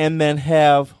that, and then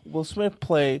have Will Smith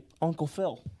play Uncle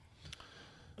Phil.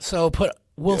 So put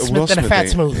Will Yeah, Smith in a fat ain't-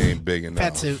 smooth. ain't big enough.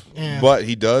 Fat suit. Yeah. But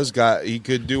he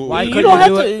could do it. Why You couldn't don't you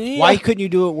do have it? to- yeah. Why couldn't you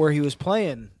do it where he was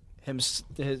playing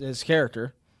his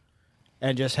character,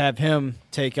 and just have him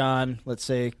take on, let's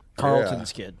say,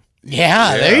 Carlton's kid?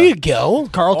 yeah, Yeah. there you go.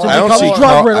 Carlton I don't becomes see. a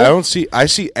drug riddle. I don't see. I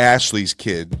see Ashley's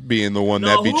kid being the one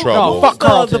that'd be who- trouble. fuck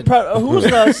Carlton. Who's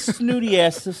the snooty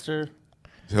ass sister?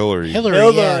 Hillary.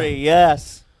 Hillary.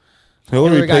 Yes.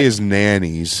 Hillary Hillary got- plays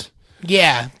nannies.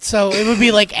 Yeah, so it would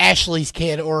be like Ashley's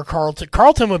kid or Carlton.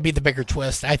 Carlton would be the bigger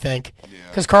twist, I think,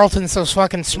 because Carlton's so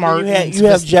fucking smart. and You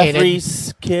have sophisticated.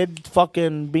 Jeffrey's kid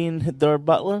fucking being their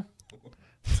butler.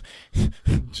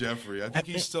 Jeffrey, I think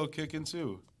he's still kicking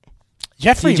too.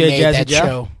 Jeffrey DJ made Jazzy that Jeff?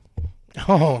 show.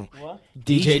 Oh,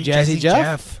 DJ Jazzy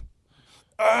Jeff.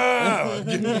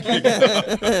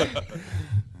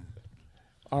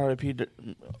 R.I.P.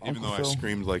 Even though I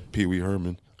screamed like Pee Wee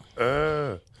Herman.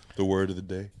 The word of the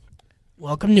day.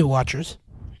 Welcome, new watchers.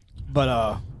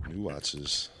 But New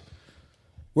watches.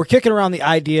 we're kicking around the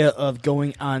idea of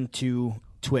going on to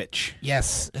Twitch.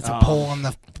 Yes, it's a poll on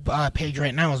the page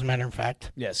right now, as a matter of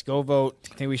fact. Yes, go vote.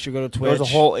 I think we should go to Twitch. There's a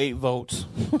whole 8 votes.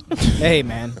 Hey,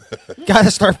 man.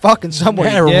 Gotta start fucking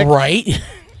somewhere, you dick. Right.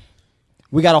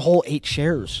 We got a whole 8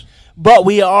 shares. But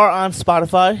we are on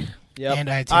Spotify, Yep. And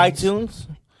iTunes,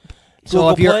 So Google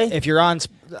if you're Play, if you're on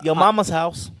your mama's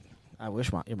house. I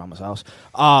wish your mama's house.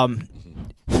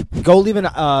 Go leave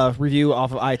a review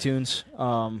off of iTunes.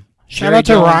 Shout Jerry out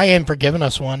to Jones- Ryan for giving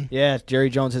us one. Yeah, Jerry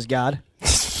Jones is God.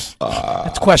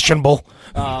 It's questionable.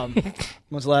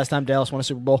 When's the last time Dallas won a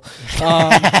Super Bowl?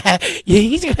 Yeah,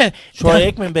 he's gonna. Troy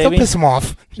Aikman, Don't baby. piss him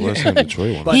off. Last time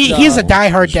Detroit won. But, He's a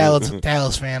diehard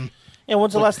Dallas fan. And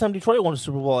when's the last time Detroit won a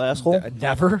Super Bowl, asshole?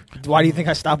 Never. Why do you think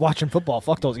I stopped watching football?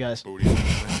 Fuck those guys.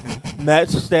 Matt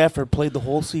Stafford played the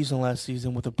whole season last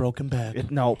season with a broken back.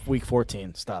 No, week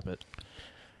 14. Stop it.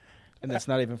 And that's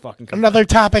not even fucking. Another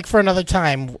topic for another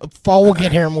time. Fall will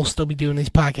get here, and we'll still be doing these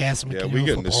podcasts. And Yeah, can we do a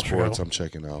get into football sports. show. I'm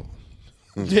checking out.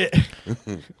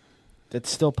 It's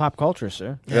still pop culture,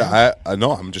 sir. Yeah, I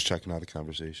know. I'm just checking out the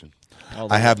conversation.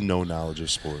 I have no knowledge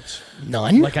of sports.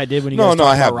 None. Like I did when you No, guys no,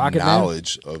 talked I have about Rocket Man.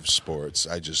 knowledge of sports.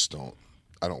 I just don't.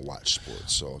 I don't watch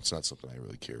sports, so it's not something I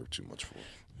really care too much for.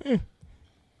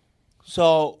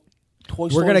 So, Toy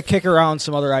Story. We're gonna kick around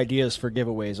some other ideas for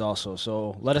giveaways also.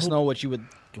 So let us know what you would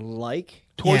like.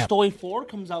 Toy Yeah. Story 4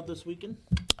 comes out this weekend.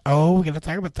 Oh, we gotta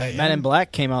talk about that. Men in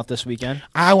Black came out this weekend.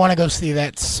 I want to go see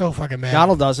that so fucking bad.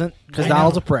 Donald doesn't because I know.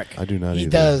 Donald's a prick. I do not he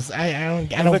either. does. I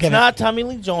don't. I If don't it's get not it. Tommy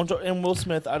Lee Jones and Will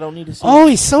Smith, I don't need to see Oh,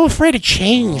 it. he's so afraid of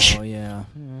change. Oh yeah.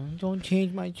 Don't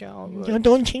change my childhood.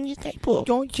 Don't change his type.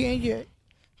 Don't change it.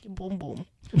 Boom boom.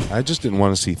 I just didn't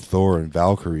want to see Thor and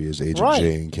Valkyrie as Agent Right.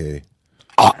 J and K.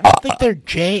 I don't think they're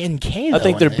J and K. I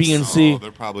think they're in B this. and C. Oh,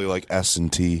 they're probably like S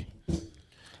and T.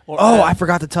 Oh, I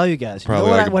forgot to tell you guys. You know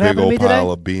Probably like a what big happened to old me today?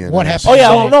 pile of B and What S. happened? Oh yeah,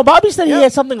 Jay. oh, no. Bobby said he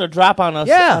had something to drop on us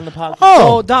Yeah. on the podcast.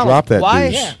 So, Donald, Drop that why?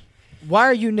 douche. Why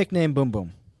are you nicknamed Boom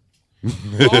Boom?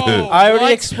 I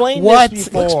already explained What? this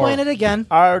before. Explain it again.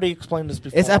 I already explained this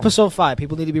before. It's episode 5.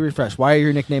 People need to be refreshed. Why are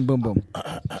you nicknamed Boom Boom?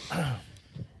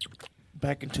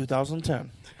 Back in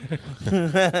 2010.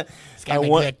 It's got I an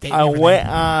went, exact date I and everything. went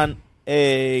on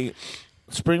a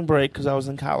spring break because I was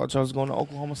in college. I was going to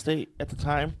Oklahoma State at the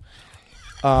time.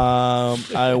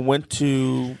 I went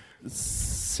to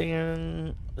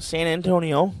San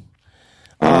Antonio.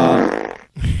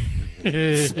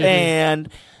 And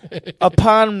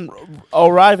upon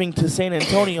arriving to San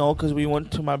Antonio, because we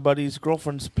went to my buddy's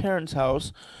girlfriend's parents'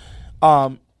 house,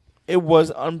 it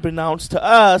was unbeknownst to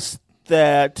us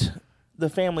that the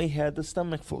family had the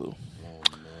stomach flu.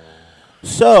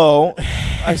 So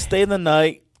I stayed the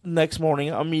night. Next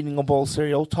morning, I'm eating a bowl of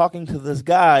cereal, talking to this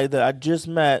guy that I just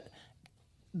met,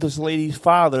 this lady's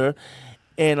father,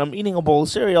 and I'm eating a bowl of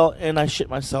cereal, and I shit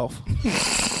myself.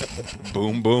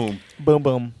 Boom, boom. Boom,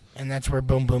 boom. And that's where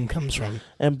Boom Boom comes from.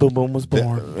 And Boom Boom was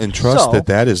born. And trust So-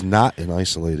 that is not an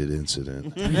isolated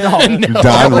incident. No.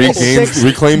 Don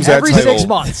reclaims that every title. 6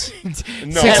 months.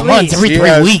 No, 6 months, every he 3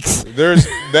 has- weeks. There's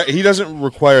that he doesn't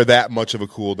require that much of a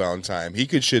cool down time. He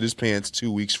could shit his pants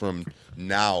 2 weeks from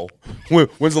now.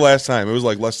 When's the last time? It was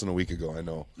like less than a week ago. I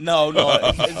know, No,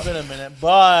 it's been a minute,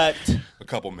 but a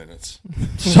couple minutes.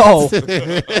 So,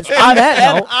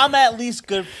 I'm at least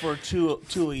good for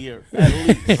two a year.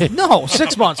 At least. no,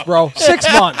 6 months, bro. 6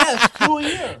 months. That's 2 a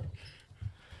year.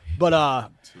 But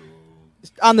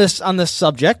on this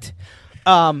subject,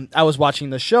 I was watching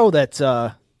the show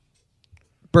that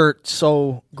Bert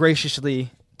so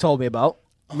graciously told me about,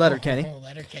 Letterkenny, Oh,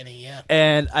 Letterkenny, yeah.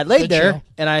 and I laid Good there show.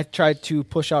 and I tried to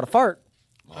push out a fart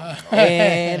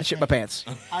and shit my pants.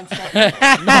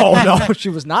 No, she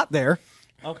was not there.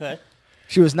 Okay.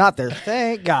 She was not there.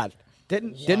 Thank God.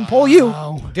 Didn't pull you.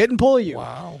 Wow. Didn't pull you.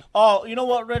 Wow. Oh, you know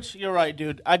what, Rich? You're right,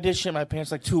 dude. I did shit my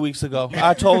pants like 2 weeks ago.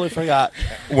 I totally forgot.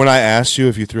 When I asked you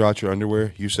if you threw out your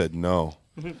underwear, you said no.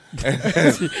 You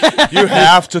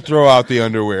have to throw out the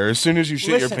underwear as soon as you shit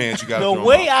your Listen, pants. You got to the throw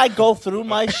way them out. I go through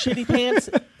my shitty pants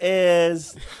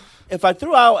is, if I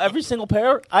threw out every single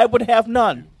pair, I would have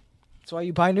none. That's why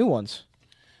you buy new ones.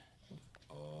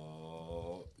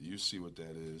 Oh, you see what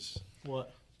that is?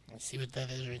 What? Let's see what that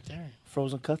is right there.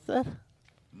 Frozen cut that?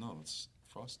 No, it's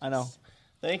frosted. I know.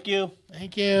 Thank you.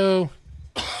 Thank you.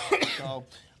 So,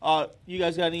 you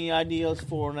guys got any ideas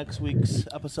for next week's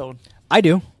episode? I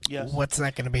do. Yes. What's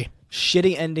that going to be?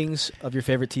 Shitty endings of your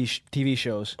favorite TV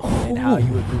shows and how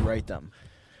you would rewrite them.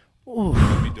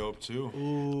 That'd be dope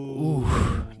too.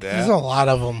 There's a lot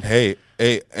of them. Hey,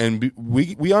 and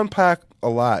we unpack a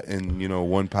lot in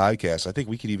one podcast. I think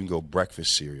we could even go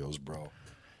breakfast cereals, bro.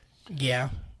 Yeah.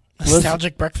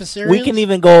 Nostalgic breakfast cereals? We can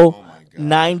even go my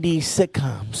God. 90s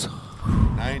sitcoms.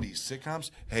 90s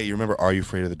sitcoms. Hey, you remember Are You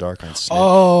Afraid of the Dark on Snap?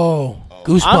 Oh.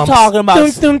 Goosebumps. I'm talking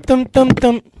about- Dum, dum, dum, dum,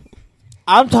 dum.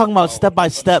 I'm talking about step by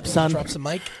step, son. Drop some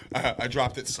mic. I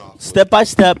dropped it soft. Step by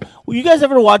step. Well, you guys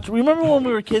ever watch? Remember when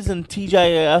we were kids and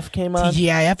TGIF came on?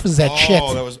 TGIF was that shit.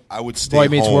 Oh, that was. I would stay Boy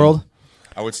Meets home. World?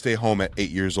 I would stay home at 8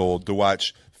 years old to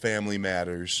watch Family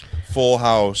Matters, Full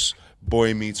House,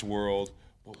 Boy Meets World.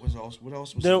 What else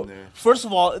was in there? First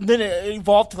of all, then it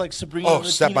evolved to like Sabrina. Oh, the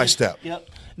Step by Teenage- Step. Yep.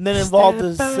 And then it involved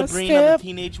Step the by Sabrina, step. the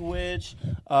Teenage Witch,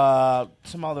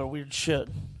 some other weird shit.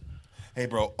 Hey,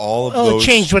 bro, all of Oh, it those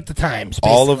changed with the times.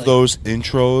 all of basically. those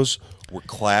intros were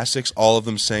classics. All of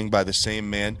them sang by the same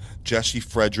man, Jesse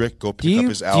Frederick. Go pick up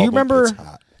his album. Do you remember It's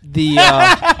hot. the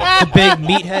big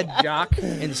meathead jock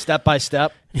in Step by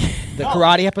Step, the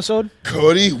karate episode?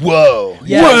 Cody? Whoa.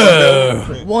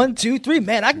 Yeah. 1, 2, 3.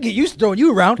 Man, I can get used to throwing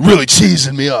you around. Really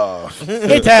cheesing me off.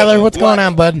 Hey, Tyler, what's going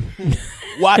on, bud?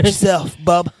 Watch yourself,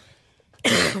 bub.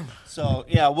 So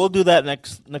yeah, we'll do that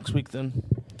next week then.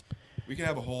 We can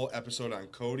have a whole episode on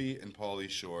Cody and Pauly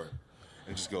Shore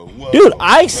and just go, whoa. Dude,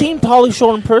 I seen Pauly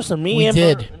Shore in person. Me, We Amber,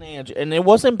 did. and Ange, and it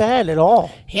wasn't bad at all.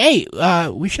 Hey,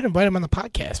 we should invite him on the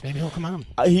podcast. Maybe he'll come on.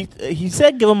 He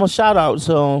said give him a shout out.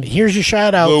 So Here's your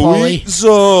shout out, Paulie.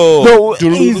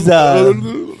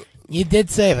 Louisa. You did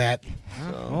say that.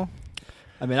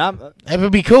 I mean, That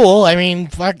would be cool. I mean,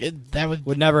 fuck it. That would.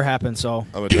 would never happen. So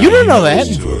You didn't know that.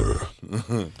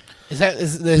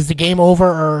 Is the game over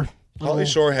or? Pauly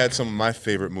Shore had some of my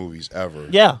favorite movies ever.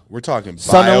 Yeah. We're talking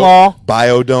Son-in-Law.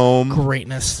 Biodome,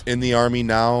 Greatness. In the Army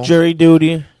Now, jury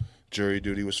duty. Jury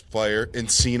Duty was fire.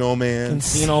 Encino Man.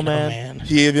 Encino Man.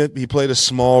 He played a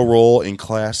small role in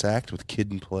Class Act with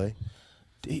Kid and Play.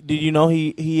 Did you know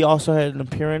he also had an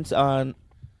appearance on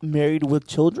Married with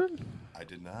Children? I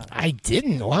did not. I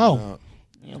didn't. Wow.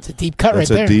 It's a deep cut That's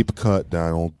right there. a deep cut,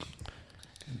 Donald.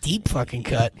 Deep fucking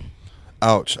cut.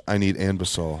 Ouch! I need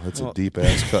Anbesol. That's a deep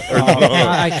ass cut.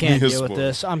 I can't Neosporin. deal with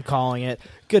this. I'm calling it.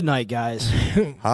 Good night, guys.